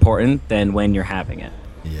more important than when you're having it.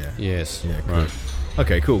 Yeah. Yes. Yeah, cool. Right.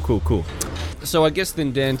 Okay, cool. So I guess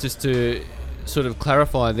then, Dan, just to sort of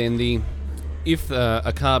clarify then, if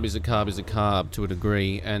a carb is a carb to a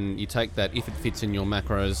degree, and you take that if it fits in your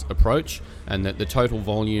macros approach, and that the total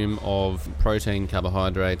volume of protein,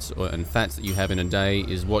 carbohydrates and fats that you have in a day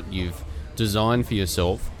is what you've designed for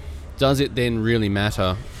yourself, does it then really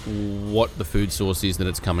matter what the food source is that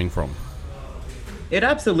it's coming from? It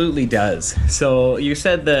absolutely does. So you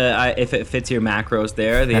said if it fits your macros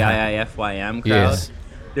there, the IIFYM crowd. Yes.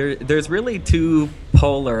 There's really two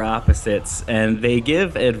polar opposites, and they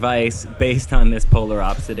give advice based on this polar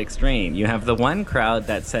opposite extreme. You have the one crowd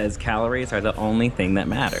that says calories are the only thing that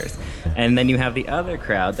matters. And then you have the other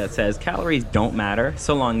crowd that says calories don't matter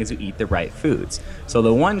so long as you eat the right foods. So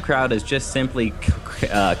the one crowd is just simply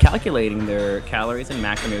calculating their calories and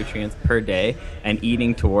macronutrients per day and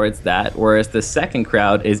eating towards that, whereas the second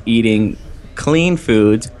crowd is eating clean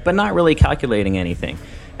foods but not really calculating anything.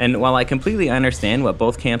 And while I completely understand what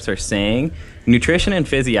both camps are saying, nutrition and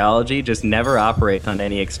physiology just never operate on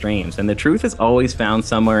any extremes. And the truth is always found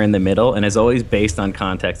somewhere in the middle and is always based on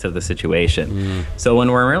context of the situation. So when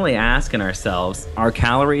we're really asking ourselves, are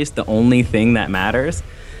calories the only thing that matters?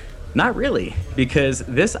 Not really, because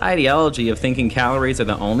this ideology of thinking calories are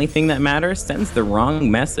the only thing that matters sends the wrong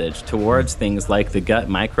message towards things like the gut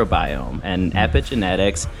microbiome and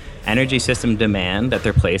epigenetics, energy system demand that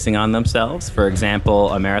they're placing on themselves. For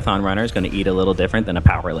example, a marathon runner is going to eat a little different than a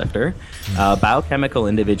power lifter. Biochemical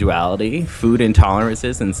individuality, food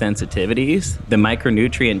intolerances and sensitivities, the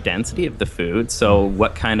micronutrient density of the food, so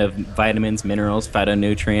what kind of vitamins, minerals,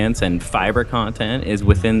 phytonutrients, and fiber content is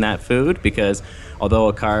within that food, because although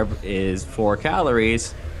a carb is 4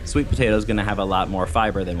 calories, sweet potato is going to have a lot more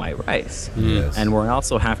fiber than white rice. Yes. And we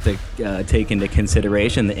also have to take into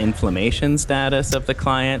consideration the inflammation status of the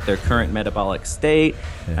client, their current metabolic state.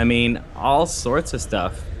 I mean, all sorts of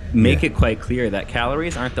stuff make it quite clear that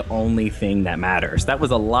calories aren't the only thing that matters. That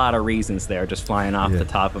was a lot of reasons there just flying off the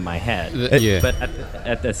top of my head. But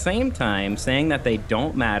at the same time, saying that they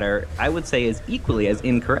don't matter, I would say is equally as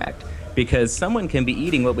incorrect. Because someone can be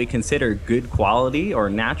eating what we consider good quality or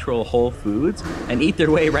natural whole foods and eat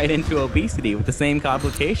their way right into obesity with the same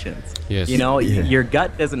complications. Yes. You know, your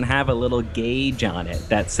gut doesn't have a little gauge on it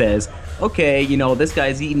that says, okay, this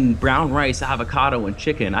guy's eating brown rice, avocado, and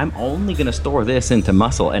chicken. I'm only going to store this into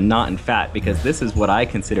muscle and not in fat because this is what I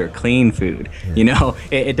consider clean food.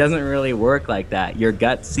 It doesn't really work like that. Your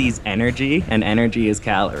gut sees energy, and energy is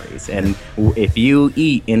calories. And if you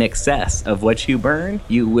eat in excess of what you burn,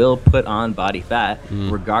 you will put on body fat,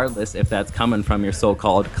 regardless if that's coming from your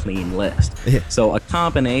so-called clean list. So a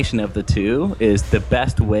combination of the two is the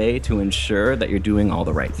best way to ensure that you're doing all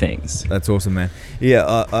the right things. That's awesome, man.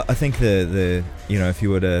 Yeah, I think the if you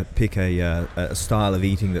were to pick a style of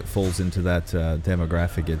eating that falls into that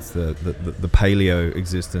demographic, it's the paleo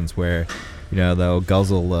existence where they'll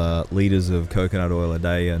guzzle liters of coconut oil a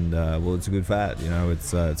day, and it's a good fat.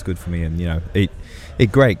 It's good for me, and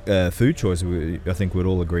eat great food choice. I think we'd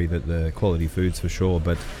all agree that the quality foods for sure,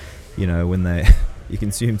 but when you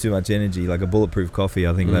consume too much energy, like a bulletproof coffee,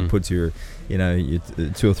 I think that puts your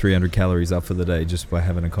 200 or 300 calories up for the day just by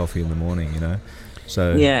having a coffee in the morning.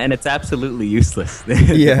 So yeah, and it's absolutely useless.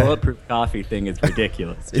 The bulletproof coffee thing is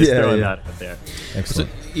ridiculous. Just throwing that out there. Excellent.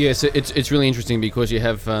 So it's really interesting because you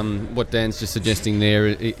have what Dan's just suggesting there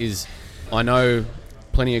is, I know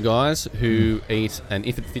plenty of guys who eat an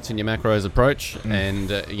if it fits in your macros approach, and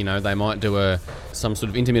they might do some sort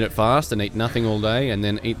of intermittent fast and eat nothing all day, and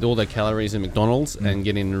then eat all their calories in McDonald's and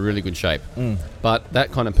get in really good shape. But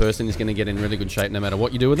that kind of person is going to get in really good shape no matter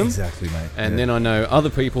what you do with them. Exactly, mate. And then I know other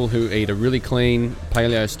people who eat a really clean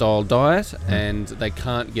paleo style diet and they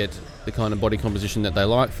can't get the kind of body composition that they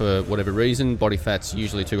like for whatever reason. Body fat's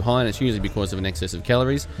usually too high, and it's usually because of an excess of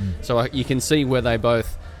calories. So you can see where they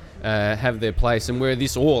both have their place, and where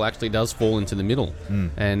this all actually does fall into the middle,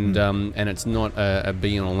 and it's not a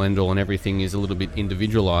be all end all, and everything is a little bit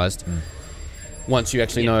individualized once you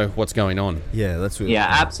actually know what's going on. Yeah, that's what. Yeah,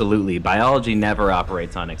 absolutely. Biology never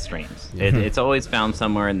operates on extremes. It's always found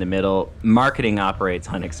somewhere in the middle. Marketing operates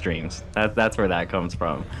on extremes. That's where that comes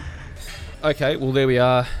from. Okay, well, there we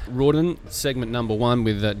are. Rawdon, segment number 1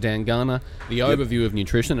 with Dan Garner, the overview of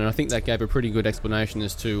nutrition, and I think that gave a pretty good explanation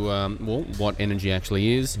as to, what energy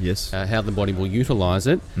actually is, how the body will utilise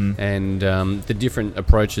it, and the different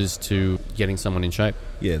approaches to getting someone in shape.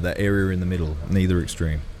 Yeah, that area in the middle, neither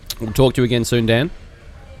extreme. We'll talk to you again soon, Dan.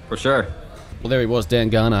 For sure. Well, there he was, Dan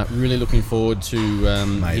Garner. Really looking forward to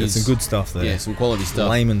mate, there's some good stuff there. Yeah, some quality stuff.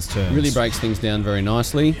 Layman's terms. Really breaks things down very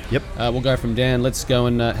nicely. Yep. We'll go from Dan. Let's go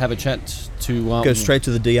and have a chat to... go straight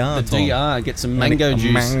to the DR, The DR. Get some mango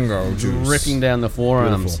juice. Mango juice. Dripping down the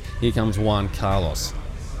forearms. Beautiful. Here comes Juan Carlos.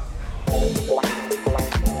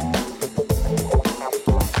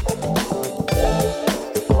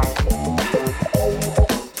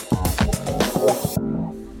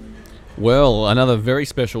 Well, another very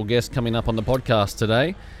special guest coming up on the podcast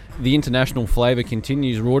today. The international flavour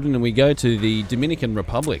continues, Rawdon, and we go to the Dominican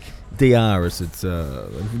Republic. DR, as it's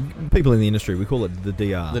people in the industry, we call it the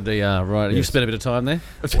DR. The DR, right. Yes. You've spent a bit of time there?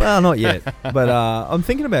 Well, not yet. But I'm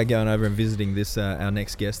thinking about going over and visiting this our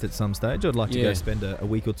next guest at some stage. I'd like to go spend a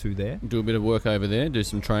week or two there. Do a bit of work over there, do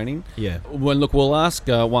some training. Yeah. Well, look, we'll ask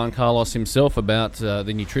Juan Carlos himself about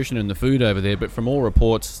the nutrition and the food over there, but from all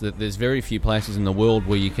reports that there's very few places in the world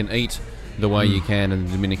where you can eat the way you can in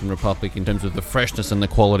the Dominican Republic in terms of the freshness and the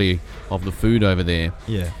quality of the food over there.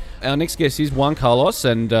 Yeah. Our next guest is Juan Carlos,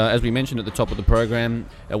 and as we mentioned at the top of the program,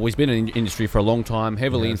 he's been in the industry for a long time,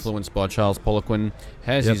 heavily influenced by Charles Poliquin,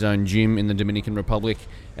 has his own gym in the Dominican Republic,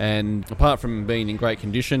 and apart from being in great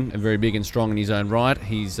condition and very big and strong in his own right,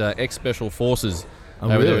 he's ex-Special Forces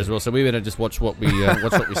over there as well. So we better just watch what we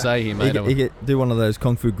say here, mate. You do one of those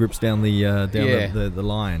kung fu grips down the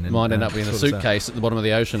line. And, might end up in a suitcase at the bottom of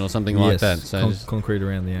the ocean or something like that. So concrete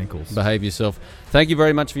around the ankles. Behave yourself. Thank you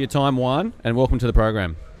very much for your time, Juan, and welcome to the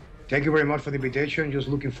program. Thank you very much for the invitation. Just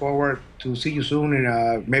looking forward to see you soon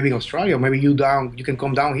in maybe in Australia. Maybe you can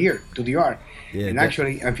come down here to DR. Yeah, and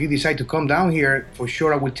actually, if you decide to come down here, for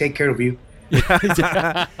sure I will take care of you.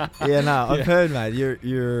 I've heard, mate.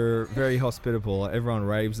 You're very hospitable. Everyone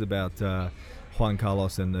raves about Juan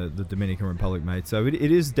Carlos and the Dominican Republic, mate. So it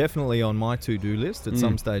is definitely on my to-do list. At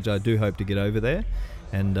some stage, I do hope to get over there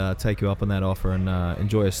and take you up on that offer and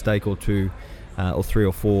enjoy a steak or two, or 3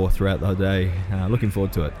 or 4 throughout the day. Looking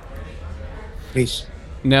forward to it. Peace.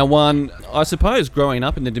 Now, Juan, I suppose growing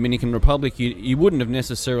up in the Dominican Republic, you wouldn't have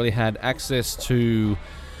necessarily had access to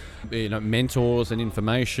mentors and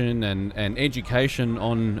information and education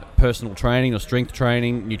on personal training or strength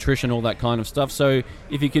training, nutrition, all that kind of stuff. So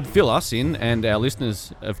if you could fill us in, and our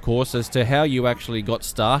listeners, of course, as to how you actually got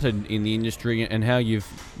started in the industry and how you've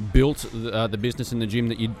built the business in the gym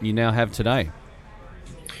that you now have today.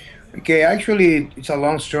 Okay, actually, it's a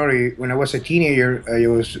long story. When I was a teenager, I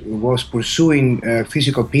was pursuing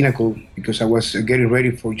physical pinnacle because I was getting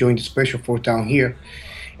ready for joining the Special Force down here.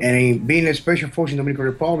 And being a special force in the Dominican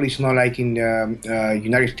Republic is not like in the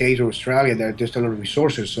United States or Australia that there's a lot of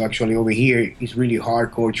resources. So actually over here, it's really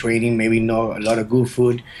hardcore training, maybe not a lot of good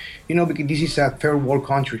food, because this is a third world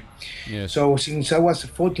country. Yes. So since I was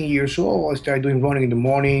 14 years old, I started doing running in the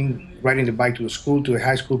morning, riding the bike to the school, to the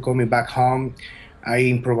high school, coming back home. I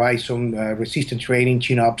improvised some resistance training,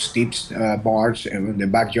 chin-ups, dips, bars in the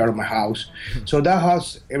backyard of my house. So that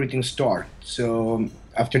has everything started. So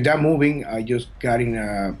after that moving, I just got in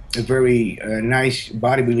a very nice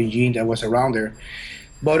bodybuilding gym that was around there.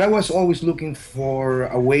 But I was always looking for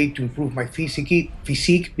a way to improve my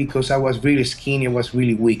physique because I was really skinny, I was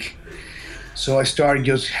really weak. So I started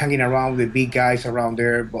just hanging around with the big guys around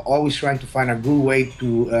there, but always trying to find a good way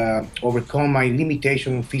to overcome my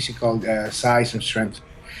limitation in physical size and strength.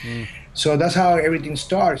 So that's how everything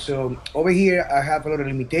starts. So over here, I have a lot of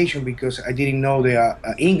limitation because I didn't know the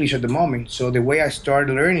English at the moment. So the way I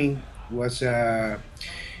started learning was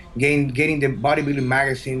getting the bodybuilding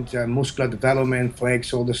magazines, muscular development,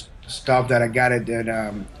 flex, all the stuff that I got it.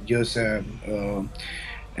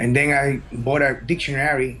 And then I bought a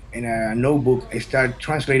dictionary and a notebook. I started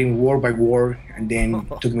translating word by word, and then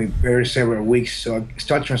it took me several weeks. So I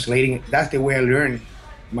started translating. That's the way I learned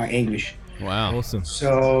my English. Wow. Awesome.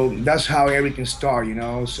 So that's how everything started,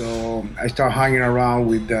 So I started hanging around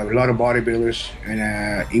with a lot of bodybuilders, and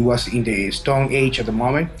it was in the Stone Age at the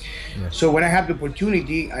moment. Yeah. So when I had the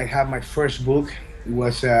opportunity, I had my first book. It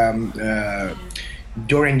was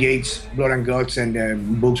Dorian Yates, Blood and Guts, and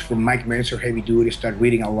books from Mike Mentzer, Heavy Duty. Start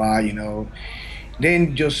reading a lot,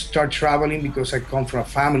 Then just start traveling because I come from a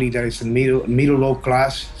family that is a middle low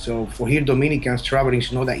class. So for here Dominicans, traveling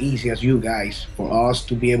is not that easy as you guys. For us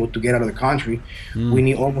to be able to get out of the country, we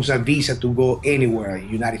need almost a visa to go anywhere,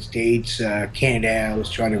 United States, Canada,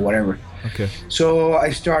 Australia, whatever. Okay. So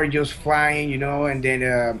I started just flying, and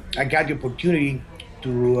then I got the opportunity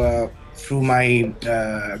to, through my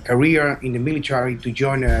career in the military, to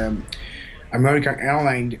join American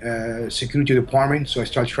Airlines security department. So I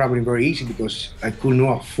started traveling very easy because I could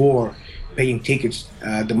not afford paying tickets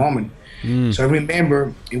at the moment. So I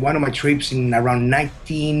remember in one of my trips in around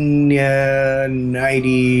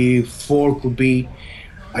 1994 could be,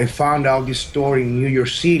 I found out this store in New York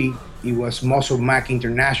City. It was Muscle Mac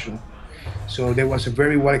International. So there was a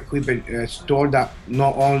very well-equipped store that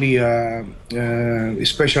not only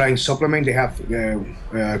specialized in supplement, they have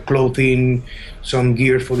clothing, some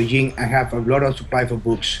gear for the gym, and have a lot of supply for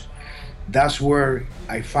books. That's where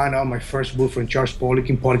I found out my first book from Charles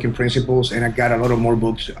Poliquin, Poliquin Principles, and I got a lot of more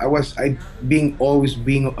books. Always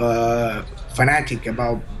being fanatic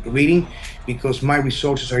about reading because my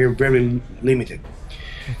resources are very limited.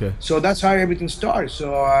 Okay. So that's how everything started.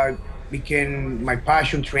 So I became my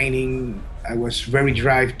passion training. I was very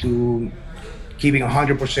drive to keeping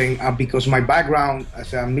 100% up because my background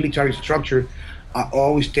as a military structure, I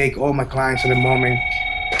always take all my clients at the moment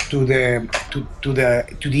to the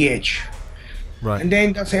edge. Right. And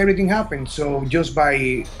then that's how everything happened. So just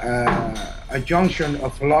by a junction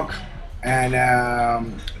of luck and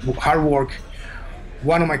hard work,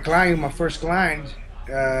 one of my clients, my first client,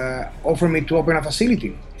 offered me to open a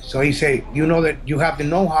facility. So he said, that you have the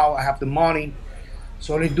know-how, I have the money,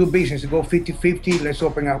 so let's do business, go 50-50, let's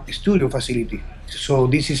open up a studio facility. So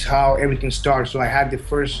this is how everything starts. So I had the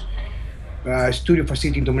first studio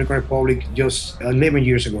facility in Dominican Republic just 11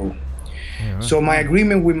 years ago. Yeah, right. So my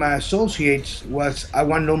agreement with my associates was I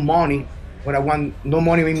want no money, but I want no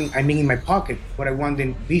money, I mean in my pocket, but I want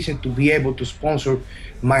the business to be able to sponsor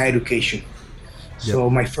my education. So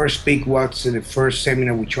my first pick was the first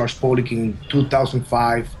seminar with Charles Poliquin in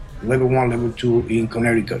 2005, level 1, level 2 in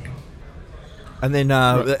Connecticut. And then,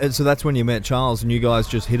 so that's when you met Charles, and you guys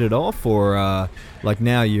just hit it off, or like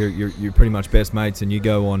now you're pretty much best mates, and you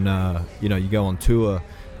go on, you go on tour.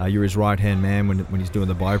 You're his right hand man when he's doing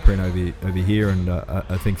the bioprint over here, and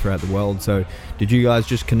I think throughout the world. So, did you guys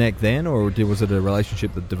just connect then, or was it a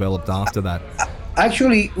relationship that developed after that?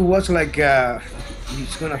 Actually, it was like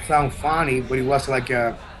it's gonna sound funny, but it was like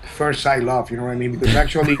a first sight love. You know what I mean? Because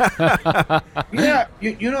actually, yeah,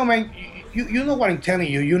 man. You know what I'm telling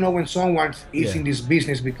you. You know when someone is in this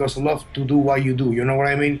business because love to do what you do. You know what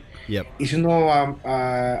I mean? Yep. It's not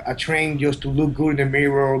a train just to look good in the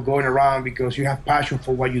mirror, going around because you have passion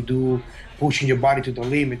for what you do, pushing your body to the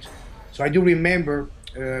limit. So I do remember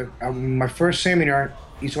my first seminar.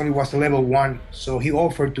 It only was the level 1, so he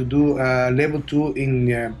offered to do level 2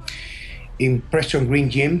 in Preston Green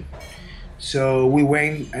Gym. So we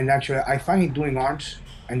went, and actually I found him doing arms,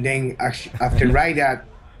 and then after that.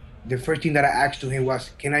 The first thing that I asked to him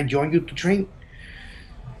was, "Can I join you to train?"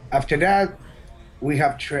 After that, we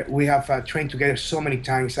have trained together so many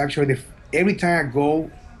times. Actually, every time I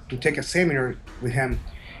go, to take a seminar with him,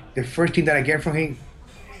 the first thing that I get from him,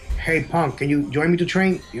 hey punk, can you join me to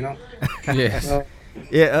train? Yes.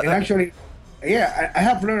 Yeah. And actually, I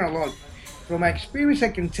have learned a lot. From my experience, I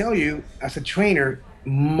can tell you, as a trainer,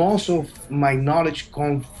 most of my knowledge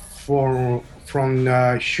comes from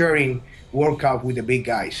sharing workout with the big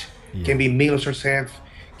guys. Yeah. Can be Milos Sarcev,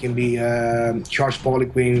 can be Charles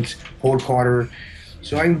Poliquin, Paul Carter.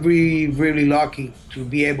 So I'm really, really lucky to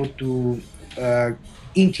be able to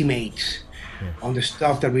intimate on the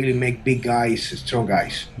stuff that really make big guys strong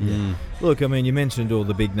guys. Yeah. Look, I mean, you mentioned all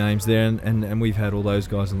the big names there, and we've had all those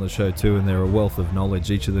guys on the show too, and they're a wealth of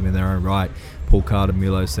knowledge, each of them in their own right. Paul Carter,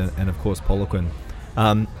 Milos, and of course Poliquin.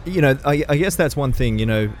 I guess that's one thing,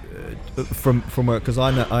 from work, because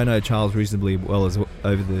I know Charles reasonably well as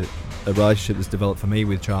over the relationship that's developed for me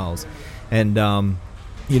with Charles, and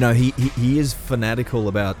he is fanatical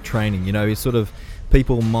about training. He's sort of,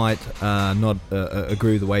 people might not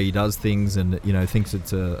agree with the way he does things, and thinks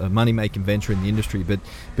it's a money-making venture in the industry, but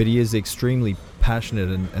he is extremely passionate,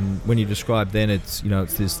 and when you describe then it's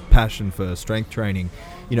this passion for strength training.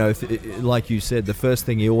 Like you said, the first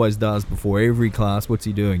thing he always does before every class, what's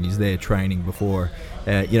he doing? He's there training before,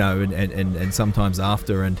 and sometimes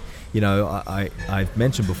after. And I've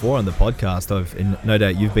mentioned before on the podcast, and no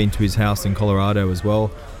doubt you've been to his house in Colorado as well,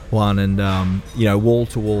 Juan, and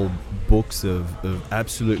wall-to-wall books of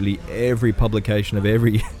absolutely every publication of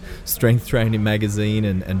every strength training magazine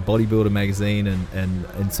and bodybuilder magazine and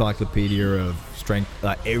encyclopedia of strength,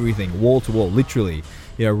 everything, wall-to-wall, literally.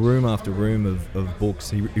 Room after room of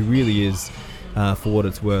books. He really is, for what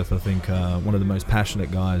it's worth, I think, one of the most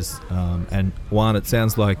passionate guys. And Juan, it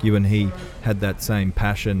sounds like you and he had that same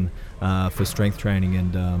passion for strength training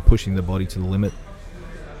and pushing the body to the limit.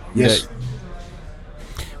 Yes.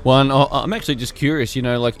 Juan, I'm actually just curious,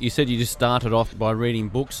 like you said, you just started off by reading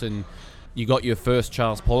books and you got your first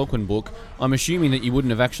Charles Poliquin book. I'm assuming that you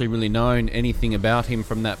wouldn't have actually really known anything about him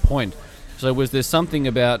from that point. So was there something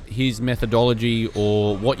about his methodology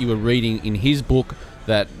or what you were reading in his book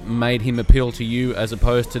that made him appeal to you as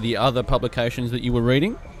opposed to the other publications that you were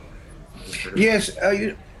reading? Yes.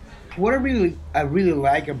 What I really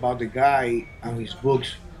like about the guy and his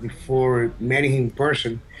books before meeting him in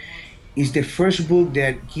person is the first book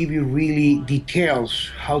that give you really details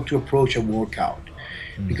how to approach a workout.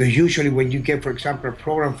 Because usually when you get, for example, a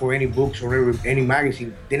program for any books or any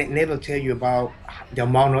magazine, they never tell you about the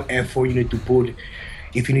amount of effort you need to put,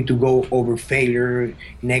 if you need to go over failure,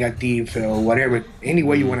 negative, or whatever, any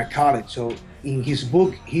way you want to call it. So in his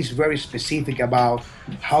book, he's very specific about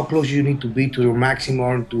how close you need to be to your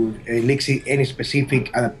maximum to elicit any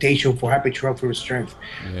specific adaptation for hypertrophy or strength.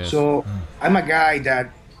 Yes. So I'm a guy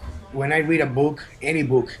that when I read a book, any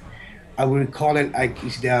book, I will call it like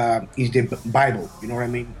it's the Bible. You know what I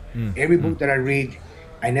mean? Every book that I read,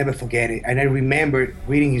 I never forget it. And I remember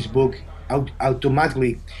reading his book,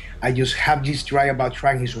 automatically, I just have this drive about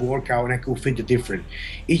trying his workout, and I could feel the difference.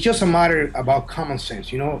 It's just a matter about common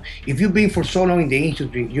sense. If you've been for so long in the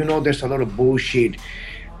industry, there's a lot of bullshit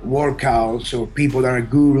workouts or people that are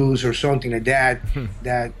gurus or something like that,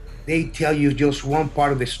 that they tell you just one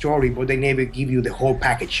part of the story, but they never give you the whole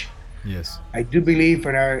package. Yes, I do believe,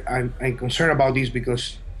 and I'm concerned about this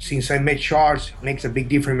because since I met Charles, it makes a big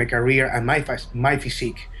difference in my career and my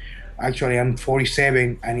physique. Actually, I'm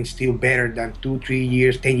 47 and it's still better than 2, 3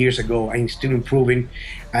 years, 10 years ago. I'm still improving,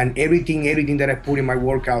 and everything that I put in my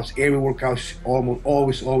workouts, every workout is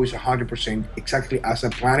always 100% exactly as I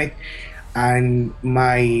planned it. And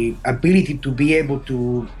my ability to be able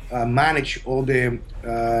to manage all the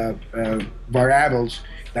variables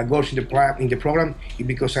that goes in the program is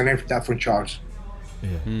because I learned that from Charles.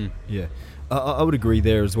 Yeah. I would agree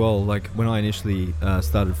there as well. Like when I initially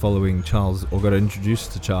started following Charles or got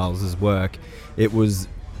introduced to Charles's work, it was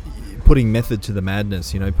putting method to the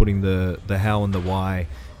madness. Putting the how and the why.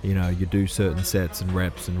 You do certain sets and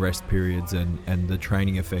reps and rest periods and the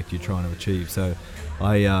training effect you're trying to achieve. So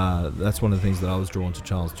that's one of the things that I was drawn to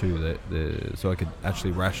Charles too. So I could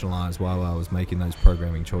actually rationalize while I was making those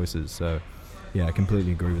programming choices. So yeah, I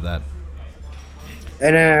completely agree with that.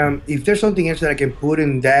 And if there's something else that I can put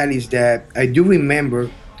in that is that I do remember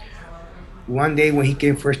one day when he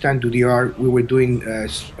came first time to DR, we were doing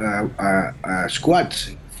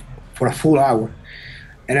squats for a full hour.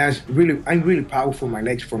 And I'm really powerful my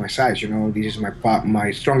legs for my size. This is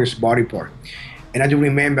my strongest body part. And I do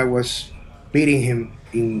remember I was beating him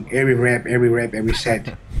in every rep, every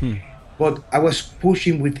set. But I was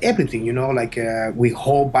pushing with everything, with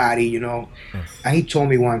whole body, Yes. And he told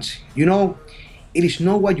me once, it is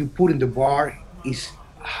not what you put in the bar, it's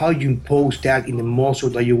how you impose that in the muscle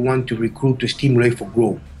that you want to recruit to stimulate for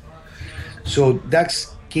growth. So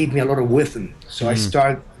that's gave me a lot of wisdom. So I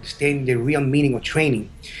started understanding the real meaning of training,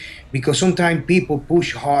 because sometimes people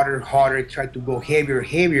push harder, try to go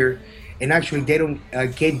heavier, and actually they don't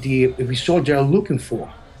get the result they're looking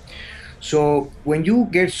for. So when you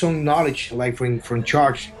get some knowledge, like from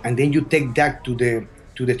charge, and then you take that to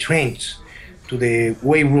the trains, to the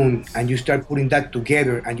weight room, and you start putting that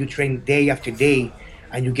together, and you train day after day,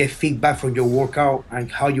 and you get feedback from your workout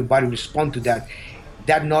and how your body responds to that,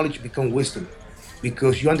 that knowledge becomes wisdom,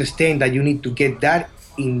 because you understand that you need to get that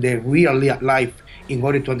in the real life in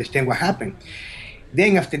order to understand what happened.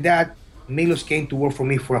 Then after that, Milos came to work for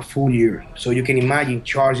me for a full year. So you can imagine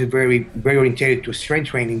Charles is very oriented to strength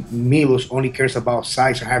training. Milos only cares about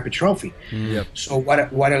size and hypertrophy. Yep. So what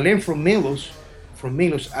I learned from Milos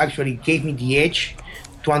actually gave me the edge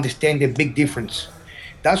to understand the big difference.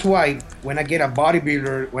 That's why when I get a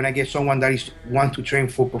bodybuilder, when I get someone that is want to train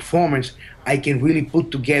for performance, I can really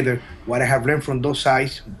put together what I have learned from both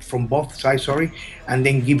sides, and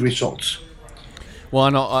then give results. Well,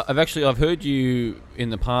 and I've heard you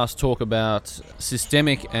in the past talk about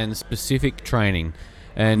systemic and specific training,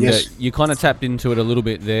 and Yes. you kind of tapped into it a little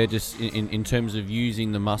bit there, just in terms of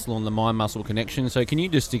using the muscle and the mind-muscle connection. So can you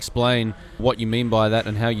just explain what you mean by that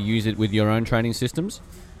and how you use it with your own training systems?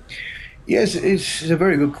 Yes, it's a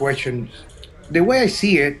very good question. The way I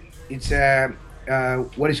see it, it's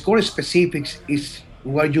what is called specifics is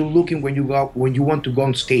what you're looking when you want to go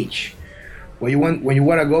on stage. When you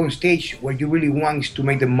want to go on stage, what you really want is to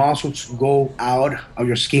make the muscles go out of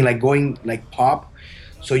your skin, like going like pop,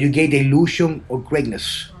 so you get the illusion of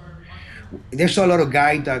greatness. There's a lot of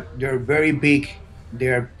guys that they're very big,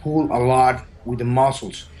 they're pulled a lot with the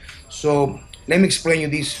muscles. So let me explain you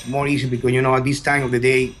this more easy, because at this time of the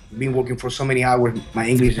day, been working for so many hours, my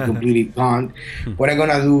English is completely gone. What I'm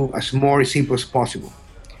gonna do as more simple as possible.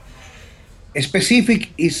 A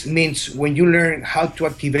specific means when you learn how to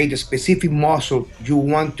activate a specific muscle you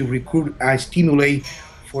want to recruit and stimulate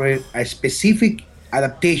for a specific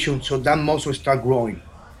adaptation, so that muscle start growing.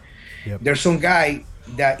 Yep. There's some guy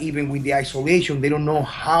that even with the isolation, they don't know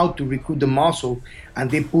how to recruit the muscle,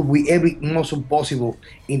 and they put with every muscle possible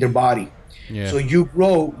in their body. Yeah. So you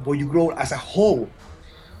grow, but you grow as a whole.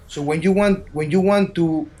 So when you want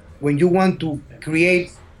to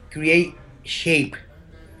create shape,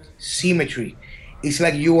 symmetry, it's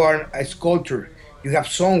like you are a sculptor. You have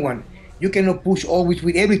someone. You cannot push always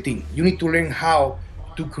with everything. You need to learn how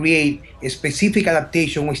to create a specific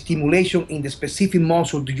adaptation or stimulation in the specific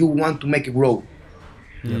muscle that you want to make it grow.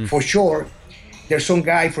 For sure, there's some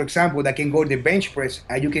guy, for example, that can go to the bench press,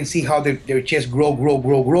 and you can see how their chest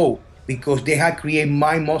grow, because they have created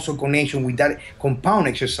mind-muscle connection with that compound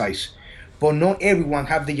exercise. But not everyone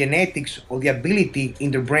have the genetics or the ability in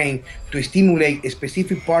their brain to stimulate a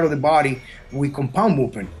specific part of the body with compound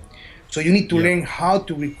movement. So you need to learn how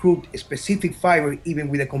to recruit a specific fiber even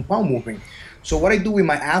with a compound movement. So what I do with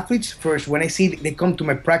my athletes first, when I see they come to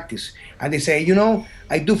my practice and they say,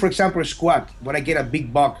 I do, for example, a squat, but I get a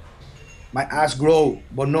big buck. My ass grow,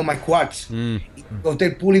 but not my quads. Because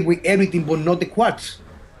they're pulling with everything, but not the quads.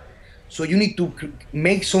 So you need to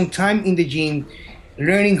make some time in the gym,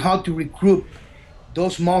 learning how to recruit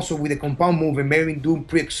those muscles with a compound movement, maybe doing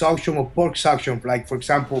pre-exhaustion or post-exhaustion, like, for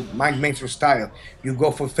example, Mike Mentzer style. You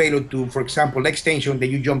go for failure to, for example, leg extension, then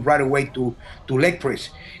you jump right away to leg press.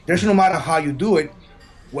 There's no matter how you do it,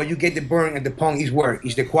 where you get the burn and the pump is where?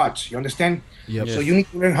 Is the quads, you understand? Yep. So you need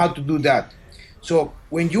to learn how to do that. So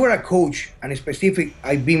when you are a coach, and specific,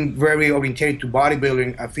 I've been very oriented to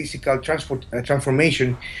bodybuilding and physical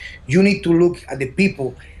transformation, you need to look at the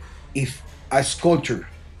people as culture.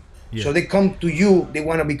 Yeah. So they come to you, they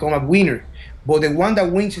want to become a winner. But the one that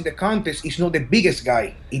wins in the contest is not the biggest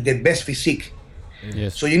guy, it's the best physique.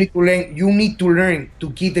 Yes. So you need to learn to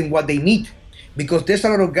give them what they need. Because there's a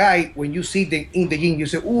lot of guy, when you see them in the gym, you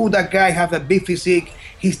say, oh, that guy has a big physique,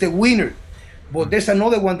 he's the winner. But there's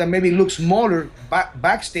another one that maybe looks smaller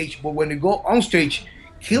backstage, but when you go on stage,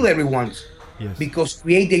 kill everyone. Yes. Because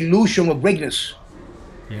create the illusion of greatness.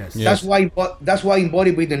 Yes. Yeah. That's why in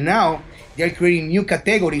bodybuilding now they're creating new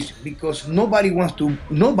categories, because nobody wants to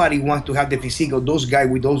have the physique of those guys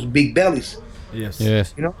with those big bellies. Yes.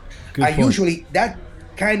 Yes. Good And point. usually that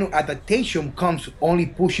kind of adaptation comes only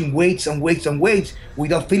pushing weights and weights and weights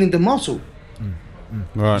without feeling the muscle.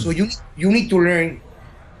 Right. So you need to learn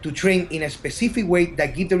to train in a specific way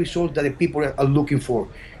that give the results that the people are looking for.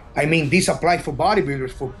 I mean, this applies for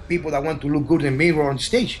bodybuilders, for people that want to look good in the mirror on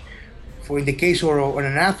stage. For in the case of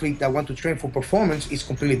an athlete that want to train for performance, it's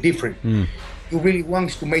completely different. You really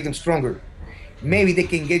want to make them stronger. Maybe they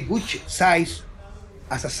can get good size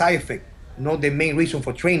as a side effect, not the main reason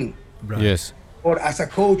for training. Right. Yes. Or as a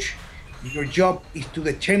coach, Your job is to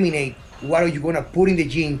determine what are you going to put in the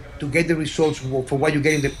gym to get the results for what you're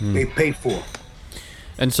getting paid for.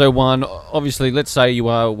 And so, Juan, obviously, let's say you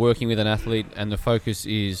are working with an athlete and the focus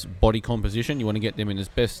is body composition. You want to get them in as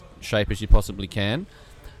best shape as you possibly can.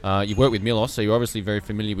 You've worked with Milos, so you're obviously very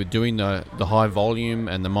familiar with doing the high volume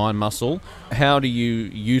and the mind muscle. How do you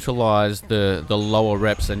utilize the lower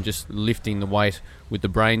reps and just lifting the weight with the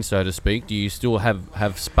brain, so to speak? Do you still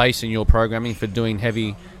have space in your programming for doing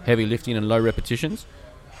heavy lifting and low repetitions?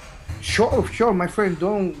 Sure, my friend.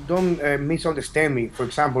 Don't misunderstand me. For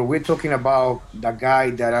example, we're talking about the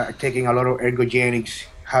guy that are taking a lot of ergogenics,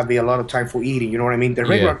 having a lot of time for eating. You know what I mean? The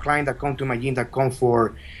regular client that come to my gym, that come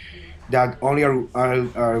for that only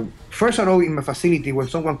are first of all in my facility. When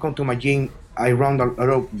someone come to my gym, I run a lot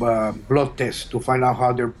of blood tests to find out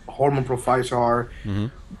how their hormone profiles are,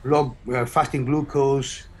 blood fasting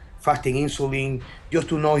glucose, fasting insulin, just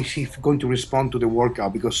to know if he's going to respond to the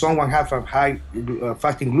workout. Because someone have a high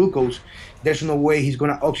fasting glucose, there's no way he's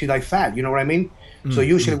going to oxidize fat. You know what I mean? So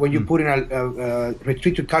usually when you put in a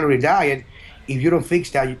restricted calorie diet, if you don't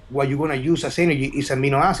fix that, what you're going to use as energy is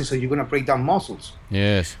amino acids, so you're going to break down muscles.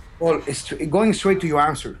 Yes. Well, going straight to your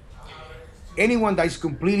answer, anyone that is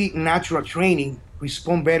completely natural training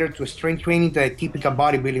respond better to strength training than a typical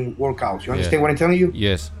bodybuilding workouts. You understand what I'm telling you?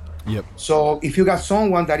 Yes. Yep. So if you got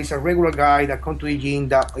someone that is a regular guy that come to the gym,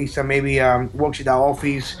 that is maybe works in the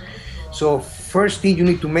office, so first thing you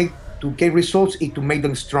need to make to get results is to make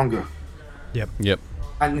them stronger. Yep.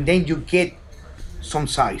 And then you get some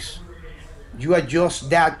size. You adjust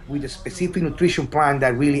that with a specific nutrition plan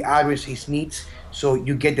that really addresses his needs, so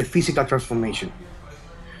you get the physical transformation.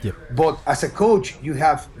 Yep. But as a coach, you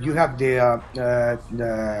have the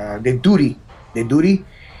duty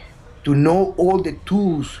to know all the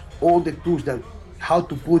tools that how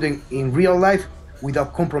to put them in real life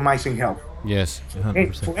without compromising health. Yes.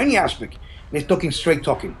 100%. For any aspect, let's straight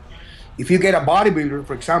talking. If you get a bodybuilder,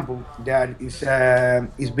 for example, that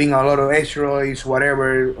is being a lot of exercise,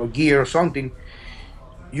 whatever, or gear or something,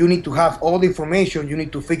 you need to have all the information. You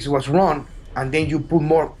need to fix what's wrong, and then you put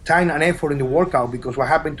more time and effort in the workout. Because what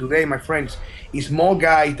happened today, my friends, is more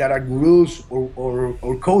guys that are gurus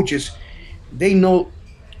or coaches, they know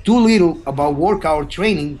too little about workout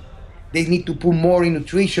training. They need to put more in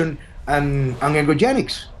nutrition and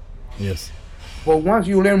ergogenics. Yes. But once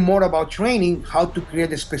you learn more about training, how to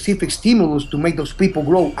create a specific stimulus to make those people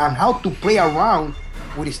grow, and how to play around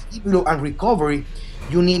with stimulus and recovery,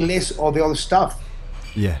 you need less of the other stuff.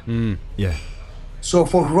 Yeah. Yeah. So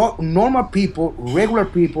for normal people, regular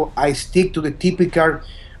people, I stick to the typical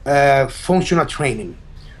functional training.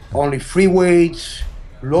 Only free weights,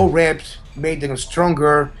 low reps, make them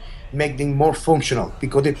stronger, make them more functional.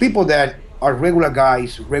 Because the people that are regular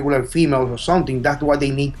guys, regular females or something, that's what they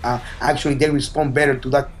need. Actually, they respond better to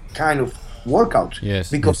that kind of workout. Yes.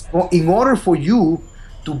 Because in order for you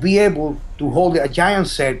to be able to hold a giant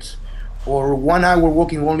set or 1 hour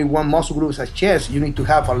working only one muscle group as chest, you need to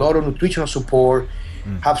have a lot of nutritional support,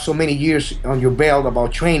 have so many years on your belt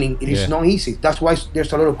about training. It is not easy. That's why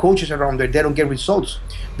there's a lot of coaches around there. They don't get results,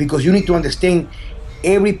 because you need to understand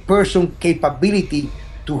every person's capability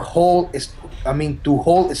to hold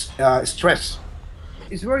stress.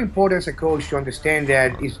 It's very important as a coach to understand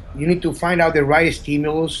that you need to find out the right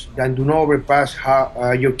stimulus that do not overpass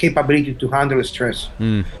your capability to handle stress.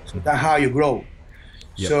 So that's how you grow.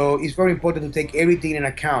 Yep. So it's very important to take everything in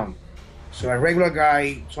account. So a regular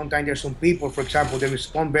guy, sometimes there's some people, for example, they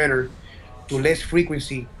respond better to less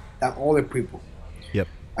frequency than other people. Yep.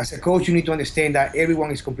 As a coach, you need to understand that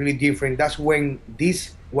everyone is completely different. That's when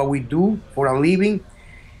what we do for a living,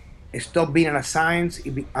 stop being a science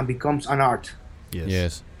and becomes an art.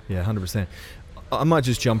 Yes. Yeah, 100%. I might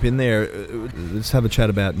just jump in there. Let's have a chat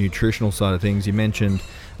about nutritional side of things. You mentioned,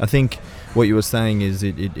 I think what you were saying is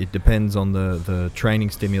it depends on the training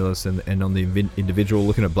stimulus and on the individual.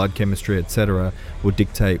 Looking at blood chemistry, etc., will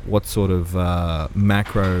dictate what sort of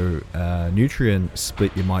macro nutrient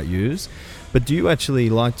split you might use. But do you actually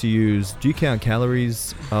like to do you count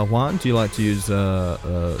calories, Juan? Do you like to use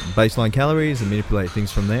baseline calories and manipulate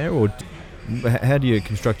things from there? Or how do you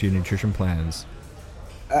construct your nutrition plans?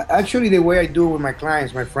 Actually, the way I do it with my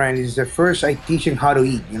clients, my friend, is the first I teach them how to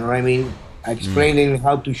eat. You know what I mean? I explain them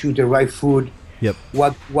how to choose the right food. Yep.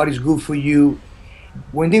 What is good for you.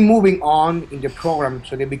 When they're moving on in the program,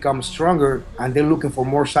 so they become stronger and they're looking for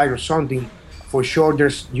more size or something, for sure,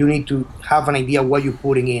 you need to have an idea what you're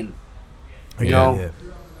putting in. You know,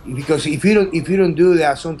 because if you don't do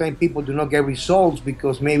that, sometimes people do not get results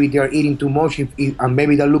because maybe they're eating too much and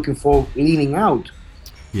maybe they're looking for leaning out.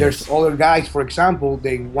 Yes. There's other guys, for example,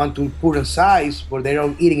 they want to put on size, but they're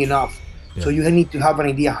not eating enough. So you need to have an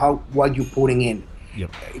idea what you're putting in.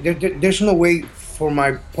 Yep. There's no way, from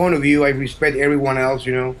my point of view, I respect everyone else,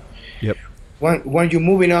 Yep. When you're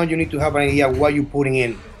moving on, you need to have an idea what you're putting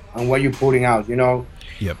in and what you're putting out,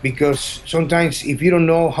 Yep. Because sometimes if you don't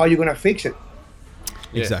know how you're going to fix it.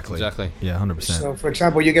 Yeah, Exactly. Yeah, 100%. So, for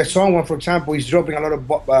example, you get someone, for example, is dropping a lot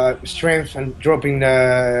of strength and dropping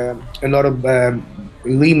a lot of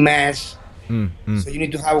lean mass. So you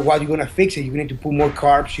need to have what you're going to fix it. You need to put more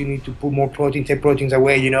carbs. You need to put more protein, take proteins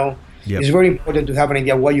away, Yep. It's very important to have an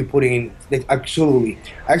idea what you're putting in. Absolutely.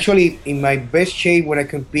 Actually, in my best shape when I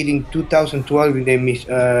competed in 2012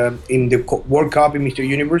 in the World Cup in Mr.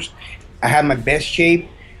 Universe, I had my best shape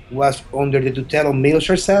was under the tutelage of Milos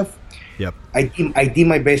Sarcev. Yep. I did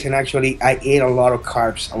my best, and actually I ate a lot of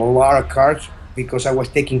carbs because I was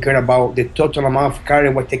taking care about the total amount of carbs I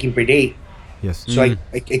was taking per day. Yes. So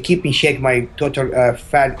I keep in check my total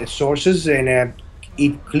fat sources and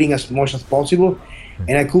eat clean as much as possible.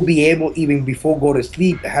 And I could be able, even before go to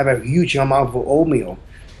sleep, have a huge amount of oatmeal.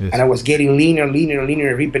 Yes. And I was getting leaner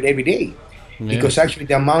every day. Yeah. Because actually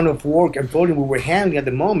the amount of work and volume we were handling at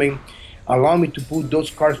the moment allowed me to put those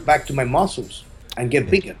carbs back to my muscles and get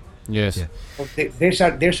bigger. Yes. Yeah. But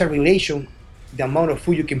there's a relation, the amount of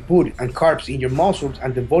food you can put and carbs in your muscles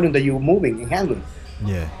and the volume that you're moving and handling.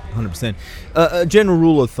 Yeah, 100%. A general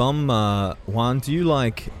rule of thumb, Juan, do you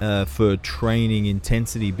like for training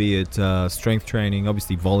intensity, be it strength training,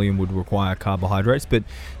 obviously volume would require carbohydrates, but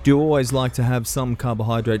do you always like to have some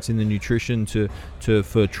carbohydrates in the nutrition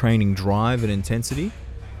for training drive and intensity?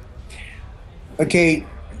 Okay,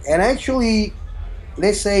 and actually,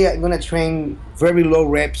 let's say I'm going to train very low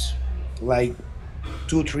reps, like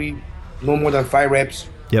 2, 3, no more than 5 reps.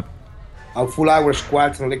 Yep. A full hour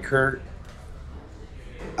squats and leg curl.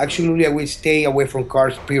 Actually, I will stay away from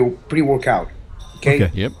carbs pre-workout. Okay?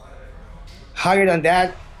 Yep. Higher than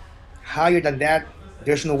that,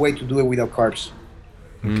 there's no way to do it without carbs.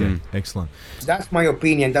 Okay, excellent. That's my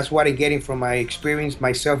opinion. That's what I'm getting from my experience,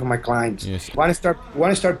 myself and my clients. Yes. When I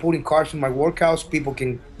start putting carbs in my workouts, people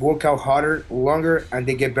can work out harder, longer, and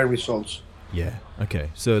they get better results. Yeah, okay.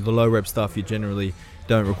 So the low rep stuff, you generally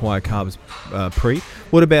don't require carbs pre.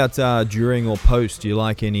 What about during or post? Do you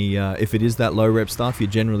like any, if it is that low rep stuff, you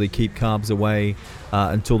generally keep carbs away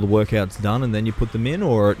until the workout's done and then you put them in,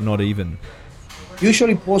 or not even?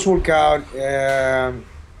 Usually post-workout,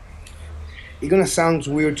 it's going to sound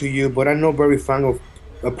weird to you, but I'm not very fan of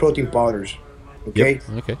protein powders. Okay? Yep.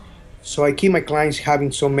 Okay. So I keep my clients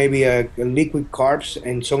having some maybe a liquid carbs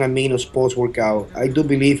and some aminos post-workout. I do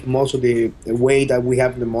believe most of the whey that we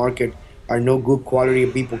have in the market are no good quality,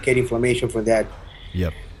 and people get inflammation for that.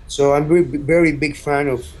 Yep. So I'm very, very big fan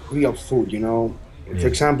of real food, Yeah. For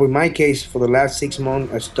example, in my case, for the last 6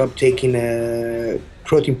 months, I stopped taking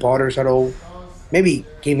protein powders at all. Maybe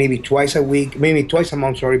twice a week, maybe twice a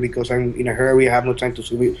month, sorry, because I'm in a hurry. I have no time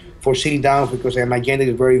for sitting down because my agenda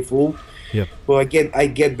is very full. Yep. But I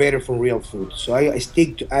get better from real food. So I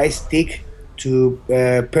stick to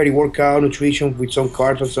peri-workout nutrition with some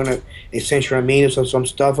carbs and some essential aminos and some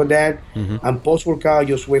stuff like that. Mm-hmm. And post-workout,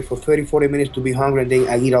 just wait for 30-40 minutes to be hungry, and then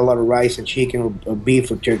I eat a lot of rice and chicken or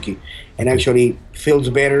beef or turkey. And actually feels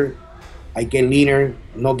better. I get leaner,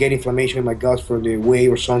 not get inflammation in my guts for the whey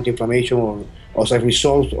or something inflammation or as a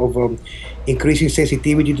result of increasing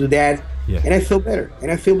sensitivity to that. Yeah. And I feel better.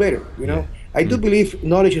 Yeah. I do believe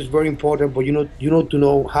knowledge is very important, but you know to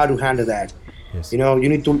know how to handle that. Yes. You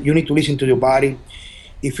need to listen to your body.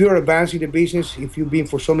 If you're advancing the business, if you've been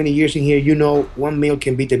for so many years in here, one meal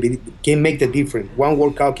can make the difference. One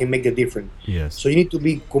workout can make the difference. Yes. So you need to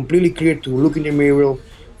be completely clear to look in the mirror,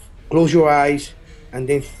 close your eyes, and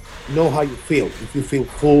then know how you feel. If you feel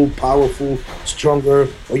full, powerful, stronger,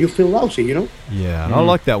 or you feel lousy, Yeah, I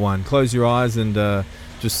like that one. Close your eyes and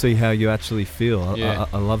just see how you actually feel. Yeah.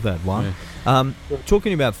 I love that one.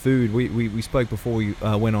 Talking about food, we spoke before we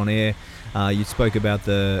went on air. You spoke about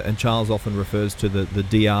and Charles often refers to the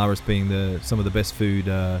DR as being some of the best food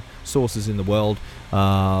sources in the world,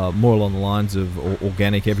 more along the lines of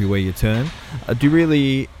organic everywhere you turn. Do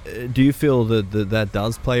you feel that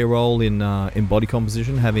does play a role in body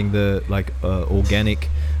composition, having the organic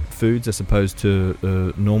foods as opposed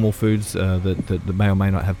to normal foods that may or may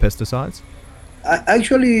not have pesticides?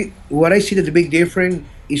 Actually, what I see that the big difference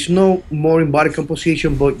is no more in body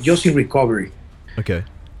composition, but just in recovery. Okay.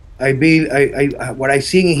 What I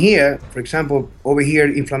see in here, for example, over here,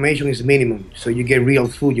 inflammation is minimum. So you get real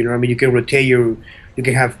food, you know what I mean? You can rotate you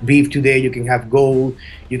can have beef today, you can have goat,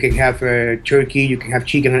 you can have turkey, you can have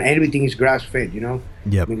chicken, and everything is grass-fed,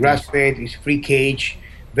 Yep. Grass-fed is free cage,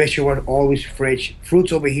 vegetables always fresh.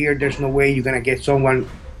 Fruits over here, there's no way you're going to get someone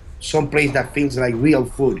some place that feels like real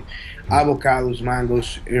food. Avocados,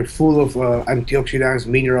 mangoes are full of antioxidants,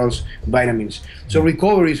 minerals, vitamins. So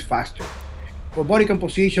recovery is faster. For body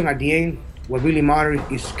composition, at the end, what really matters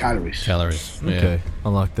is calories. Calories. Yeah. Okay, I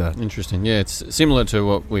like that. Interesting. Yeah, it's similar to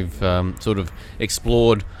what we've sort of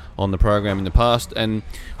explored on the program in the past. And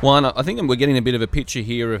Juan, I think we're getting a bit of a picture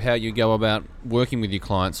here of how you go about working with your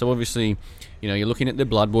clients. So obviously, you're looking at their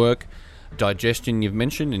blood work, digestion you've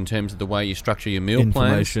mentioned in terms of the way you structure your meal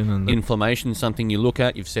plans. Inflammation, something you look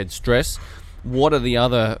at. You've said stress. What are the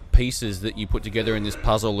other pieces that you put together in this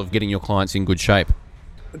puzzle of getting your clients in good shape?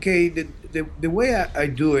 Okay, the way I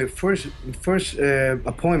do it, first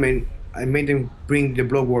appointment, I made them bring the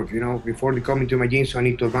blood work, before they come into my gym, so I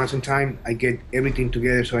need to advance in time. I get everything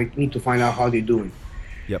together, so I need to find out how they're doing.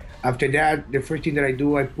 Yep. After that, the first thing that I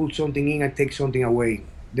do, I put something in, I take something away.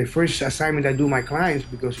 The first assignment I do my clients,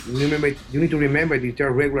 because you need to remember that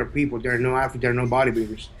they're regular people, they're no athletes, they're no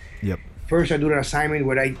bodybuilders. Yep. First, I do an assignment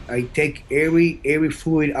where I take every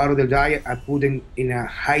fluid out of the diet, I put them in a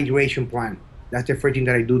hydration plan. That's the first thing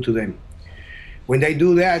that I do to them. When they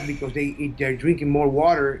do that, because they're drinking more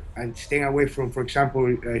water and staying away from, for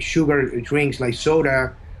example, sugar drinks like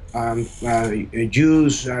soda,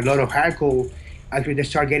 juice, a lot of alcohol, actually they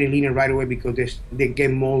start getting leaner right away because they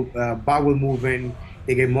get more bowel movement,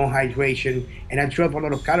 they get more hydration, and I drop a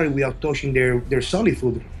lot of calories without touching their solid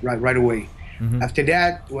food right away. Mm-hmm. After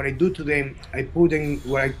that, what I do to them, I put in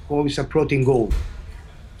what I call is a protein goal.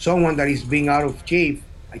 Someone that is being out of shape,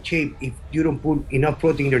 if you don't put enough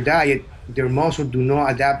protein in their diet, their muscles do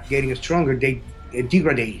not adapt getting stronger, they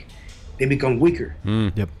degrade, they become weaker.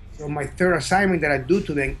 Yep. So my third assignment that I do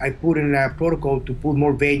to them, I put in a protocol to put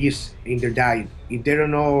more veggies in their diet. If they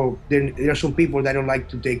don't know, then there are some people that don't like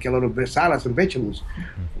to take a lot of salads and vegetables.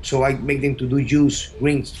 So I make them to do juice,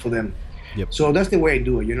 greens for them. Yep. So that's the way I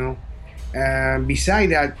do it,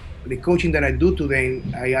 Beside that, the coaching that I do to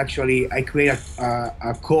them, I create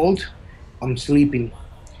a code on sleeping.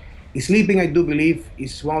 Sleeping, I do believe,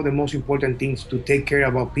 is one of the most important things to take care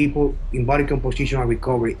about people in body composition and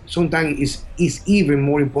recovery. Sometimes it's even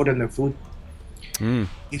more important than food.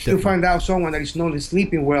 If you find out someone that is not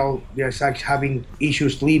sleeping well, they're having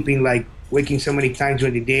issues sleeping, like waking so many times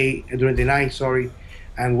during the night,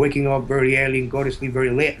 and waking up very early and go to sleep very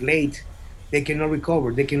late, they cannot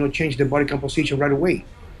recover. They cannot change their body composition right away.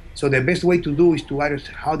 So the best way to do is to either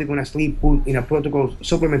how they're going to sleep, put in a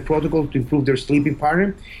supplement protocol to improve their sleeping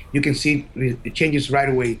pattern. You can see the changes right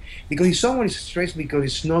away. Because if someone is stressed because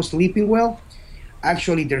it's not sleeping well,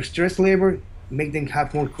 actually their stress level make them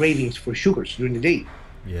have more cravings for sugars during the day.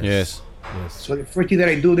 Yes. So the first thing that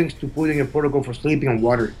I do is to put in a protocol for sleeping and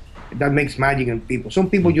water. That makes magic in people. Some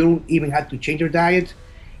people you don't even have to change their diet.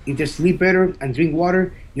 If they sleep better and drink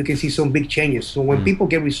water, you can see some big changes. So when people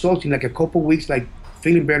get results in like a couple weeks, like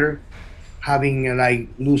feeling better, having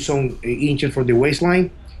lose some inches from the waistline,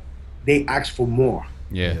 they ask for more.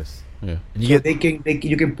 Yes. Yeah. And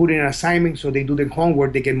you can put in an assignment, so they do the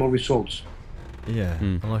homework, they get more results. Yeah,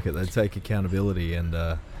 I like it. They take accountability, and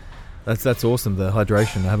that's awesome. The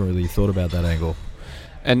hydration, I haven't really thought about that angle.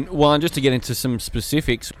 And Juan, just to get into some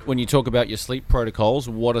specifics, when you talk about your sleep protocols,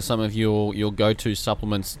 what are some of your go-to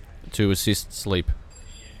supplements to assist sleep?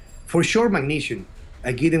 For sure, magnesium.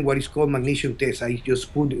 I give them what is called magnesium test. I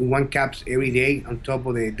just put 1 caps every day on top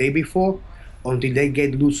of the day before until they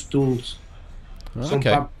get loose stools. Some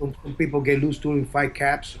people get loose stools in 5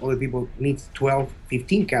 caps. Other people need 12,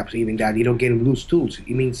 15 caps even that. They don't get loose stools. It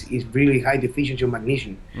means it's really high deficiency of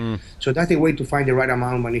magnesium. So that's the way to find the right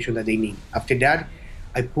amount of magnesium that they need. After that,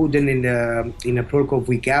 I put them in a protocol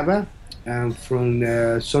with GABA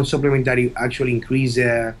from some supplement that actually increase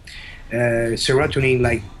serotonin,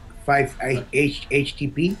 like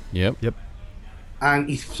 5-HTP. Yep. And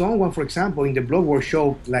if someone, for example, in the blood work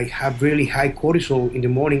show have really high cortisol in the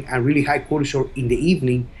morning and really high cortisol in the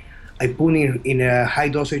evening, I put in a high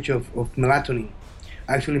dosage of melatonin.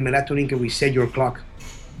 Actually, melatonin can reset your clock.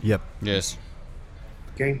 Yep. Yes.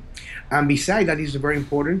 Okay. And beside that, this is very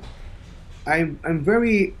important. I'm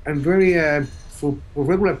very for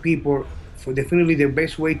regular people. For definitely the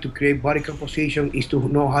best way to create body composition is to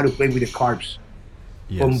know how to play with the carbs.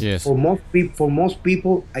 Yes. For most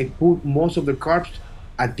people, I put most of the carbs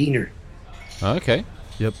at dinner. Okay.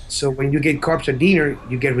 Yep. So when you get carbs at dinner,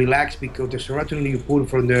 you get relaxed because the serotonin you put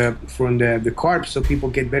from the carbs, so people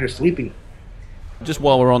get better sleeping. Just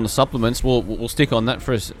while we're on the supplements, we'll stick on that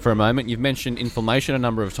for a moment. You've mentioned inflammation a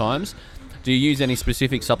number of times. Do you use any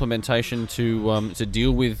specific supplementation to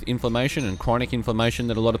deal with inflammation and chronic inflammation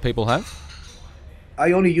that a lot of people have?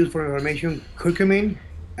 I only use for inflammation curcumin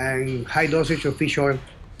and high dosage of fish oil.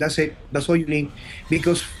 That's it. That's all you need.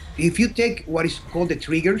 Because if you take what is called the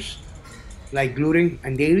triggers, like gluten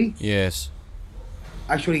and dairy, Yes.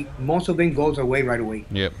 actually most of them goes away right away.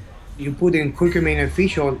 Yep. You put in curcumin and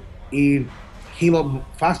fish oil, it heal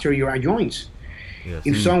up faster your joints. Yes.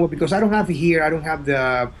 If someone, because I don't have here, I don't have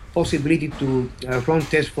the possibility to run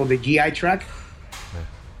tests for the GI tract.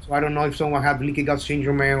 So I don't know if someone have leaky gut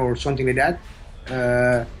syndrome or something like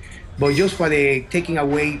that. But just for the taking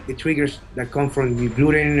away the triggers that come from the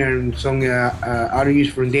gluten and some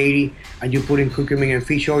allergies from dairy, and you put in curcumin and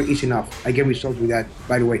fish oil, is enough. I get results with that,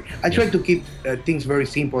 by the way. I try to keep things very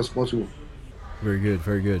simple as possible. Very good,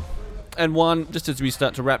 very good. And Juan, just as we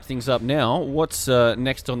start to wrap things up now, what's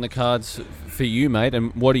next on the cards for you, mate?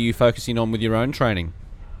 And what are you focusing on with your own training?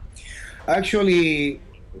 Actually,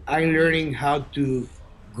 I'm learning how to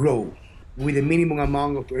grow with a minimum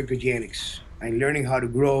amount of ergogenics. I'm learning how to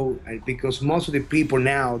grow, and because most of the people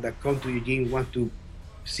now that come to the gym want to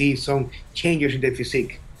see some changes in their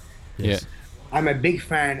physique. Yes. I'm a big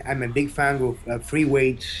fan of free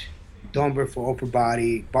weights, dumbbell for upper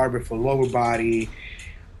body, barbell for lower body.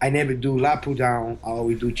 I never do lat pull down. I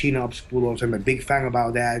always do chin-ups, pull-ups. I'm a big fan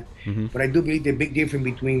about that. But I do believe the big difference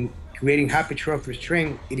between creating hypertrophy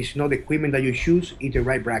strength, it is not the equipment that you choose, it's the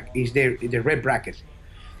right bracket. It's the red bracket.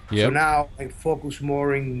 Yep. So now I focus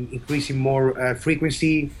more in increasing more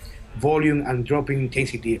frequency, volume, and dropping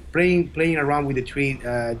intensity. Playing around with the three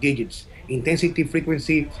digits: intensity,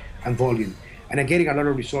 frequency, and volume. And I'm getting a lot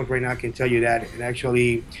of results right now. I can tell you that. And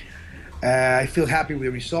actually, I feel happy with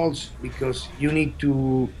the results because you need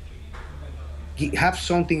to have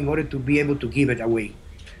something in order to be able to give it away.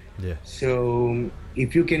 Yeah. So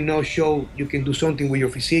if you cannot show you can do something with your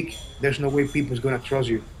physique, there's no way people's gonna trust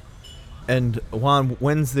you. And Juan,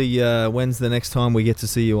 when's the next time we get to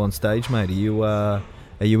see you on stage, mate? Are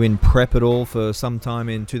you in prep at all for sometime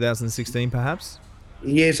in 2016, perhaps?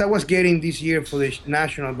 Yes, I was getting this year for the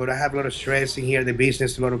national, but I have a lot of stress in here, the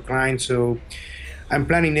business, a lot of clients. So I'm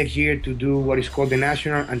planning next year to do what is called the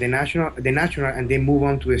national, and then move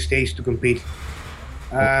on to the States to compete.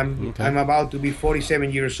 Okay. I'm about to be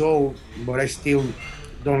 47 years old, but I still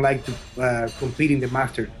don't like to compete in the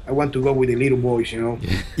master. I want to go with the little boys, you know.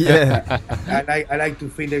 Yeah. I like to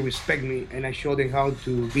feel they respect me, and I show them how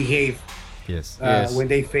to behave Yes. Yes. when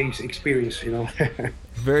they face experience, you know.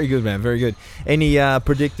 Very good, man. Very good. Any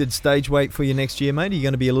predicted stage weight for you next year, mate? Are you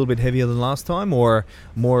going to be a little bit heavier than last time, or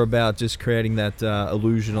more about just creating that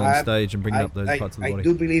illusion on stage and bringing up those parts of the body? I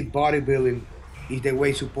do believe bodybuilding is the way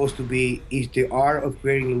it's supposed to be. Is the art of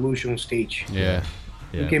creating illusion on stage. Yeah.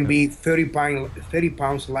 You can be 30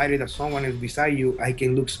 pounds lighter than someone else beside you. I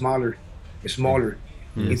can look smaller.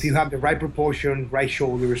 Yes. If you have the right proportion, right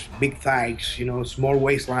shoulders, big thighs, you know, small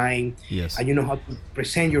waistline, Yes. and you know how to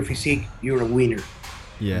present your physique, you're a winner.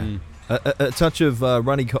 Yeah. A touch of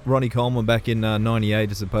Ronnie Coleman back in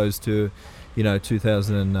 '98 as opposed to,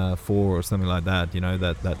 2004 or something like that.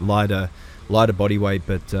 That lighter body weight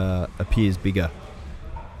but appears bigger.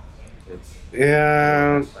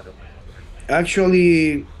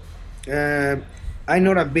 Actually, I'm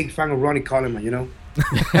not a big fan of Ronnie Coleman, you know.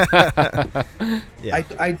 Yeah.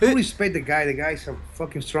 I do respect the guy. The guy's a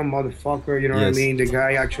fucking strong motherfucker, you know what I Yes. mean? The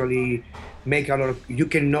guy actually make a lot of, you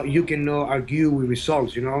cannot argue with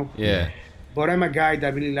results, you know? Yeah. But I'm a guy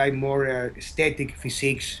that really like more aesthetic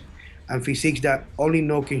physiques, and physiques that only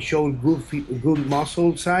can show good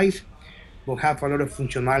muscle size, but have a lot of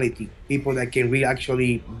functionality. People that can really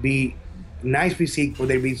actually be nice physique, but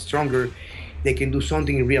they're a bit stronger. They can do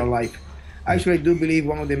something in real life. Actually, I do believe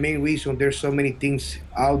one of the main reasons there's so many things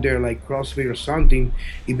out there like CrossFit or something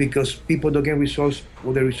is because people don't get results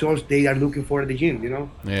or the results they are looking for at the gym, you know?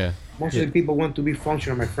 Yeah. Most of the people want to be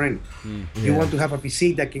functional, my friend. You want to have a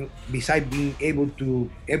physique that can, besides being able to,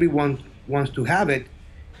 everyone wants to have it.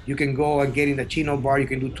 You can go and get in the chin-up bar. You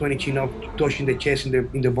can do 20 chin-up, touching the chest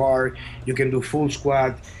in the bar. You can do full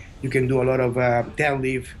squat. You can do a lot of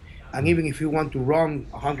deadlift. And even if you want to run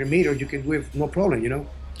 100 meters, you can do it no problem, you know?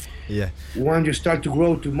 Yeah. When you start to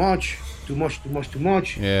grow too much,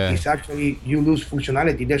 Yeah. it's actually, you lose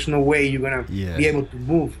functionality. There's no way you're going to be able to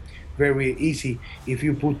move very easy if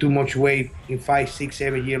you put too much weight in 5, 6,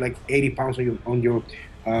 7 years, like 80 pounds on your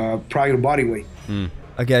prior body weight.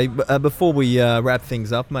 Okay, before we wrap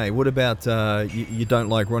things up, mate, what about, you don't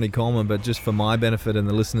like Ronnie Coleman, but just for my benefit and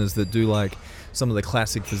the listeners that do like some of the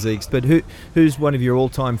classic physiques, but who's one of your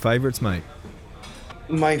all-time favorites, mate?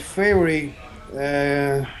 My favorite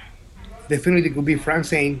definitely could be Frank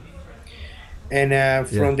Zane. And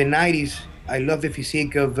from the 90s, I love the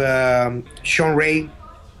physique of Sean Ray.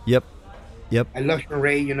 Yep. I love Sean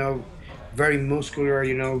Ray, you know, very muscular,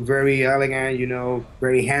 you know, very elegant, you know,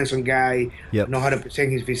 very handsome guy, Yep. know how to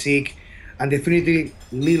present his physique. and definitely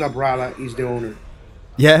Lee Labrada is the owner.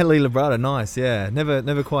 Yeah, Lee Labrada, nice. Yeah,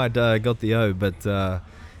 never quite got the O, but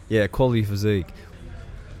yeah, quality physique.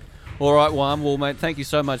 All right, Juan. Well, mate, thank you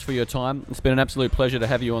so much for your time. It's been an absolute pleasure to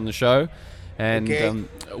have you on the show, and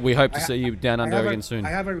we hope to see you down under again soon. I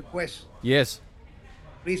have a request. Yes.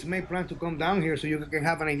 Please make plans to come down here so you can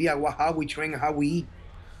have an idea how we train and how we eat.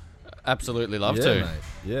 Absolutely love Yeah, to. mate.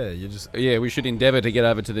 Yeah, you just... Yeah, we should endeavour to get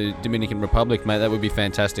over to the Dominican Republic, mate. That would be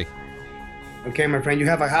fantastic. Okay, my friend. You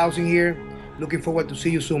have a house in here. Looking forward to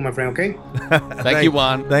see you soon, my friend, okay? Thank you,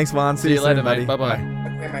 Juan. Thanks, Juan. See you soon, later, buddy. mate. Bye-bye.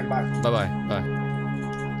 Okay, man, bye. Bye-bye. Bye.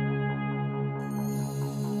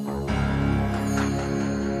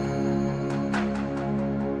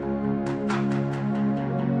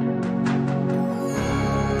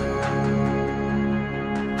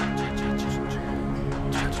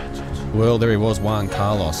 Well, there he was, Juan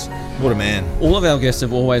Carlos. What a man. All of our guests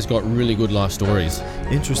have always got really good life stories.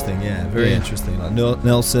 Interesting, yeah. Very Yeah. interesting. Like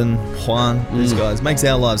Nelson, Juan, these guys. Makes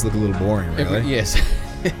our lives look a little boring, really. Yes,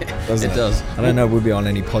 Doesn't it does. I don't know we'll be on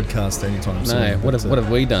any podcast anytime soon. No, what but,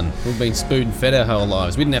 have we done? We've been spoon fed our whole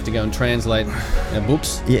lives. We didn't have to go and translate our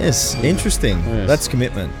books. Yes, interesting. Yes. That's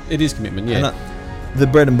commitment. It is commitment, yeah. And the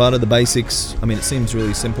bread and butter, the basics, I mean, it seems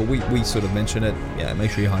really simple. We sort of mention it, yeah,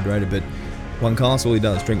 make sure you're hydrated, but Juan Carlos, all he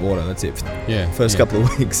does, drink water, that's it. Yeah, First yeah. couple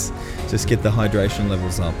of weeks, just get the hydration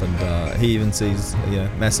levels up, and he even sees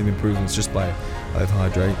massive improvements just by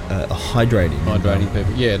hydrating. Hydrating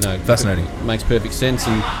people. Yeah, no. Fascinating. Makes perfect sense.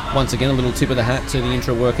 And once again, a little tip of the hat to the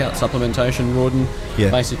intra-workout supplementation, Rawdon.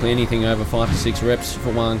 Yeah. Basically anything over 5 to 6 reps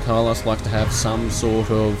for Juan Carlos likes to have some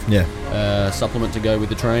sort of supplement to go with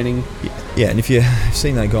the training. Yeah, and if you've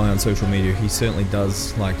seen that guy on social media, he certainly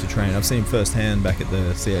does like to train. I've seen him firsthand back at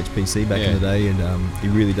the CHPC back in the day, and he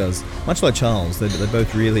really does. Much like Charles, they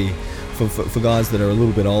both really, for guys that are a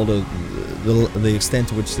little bit older, the extent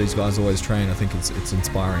to which these guys always train, I think it's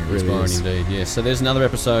inspiring. It really is. Indeed, yes. So there's another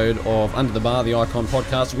episode of Under the Bar, the Icon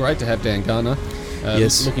podcast. Great to have Dan Garner.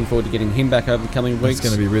 Yes. Looking forward to getting him back over the coming weeks. It's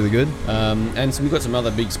going to be really good. And so we've got some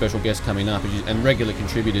other big special guests coming up, and regular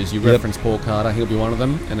contribiters. You referenced Paul Carter, he'll be one of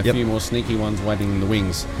them, and a few more sneaky ones waiting in the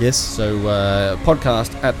wings. Yes. So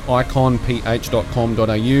podcast at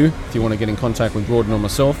iconph.com.au if you want to get in contact with Rawdon or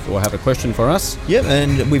myself or have a question for us. Yep,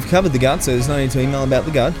 and we've covered the gut, so there's no need to email about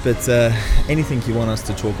the gut, but anything you want us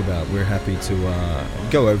to talk about, we're happy to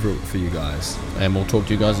go over it for you guys. And we'll talk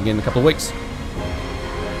to you guys again in a couple of weeks.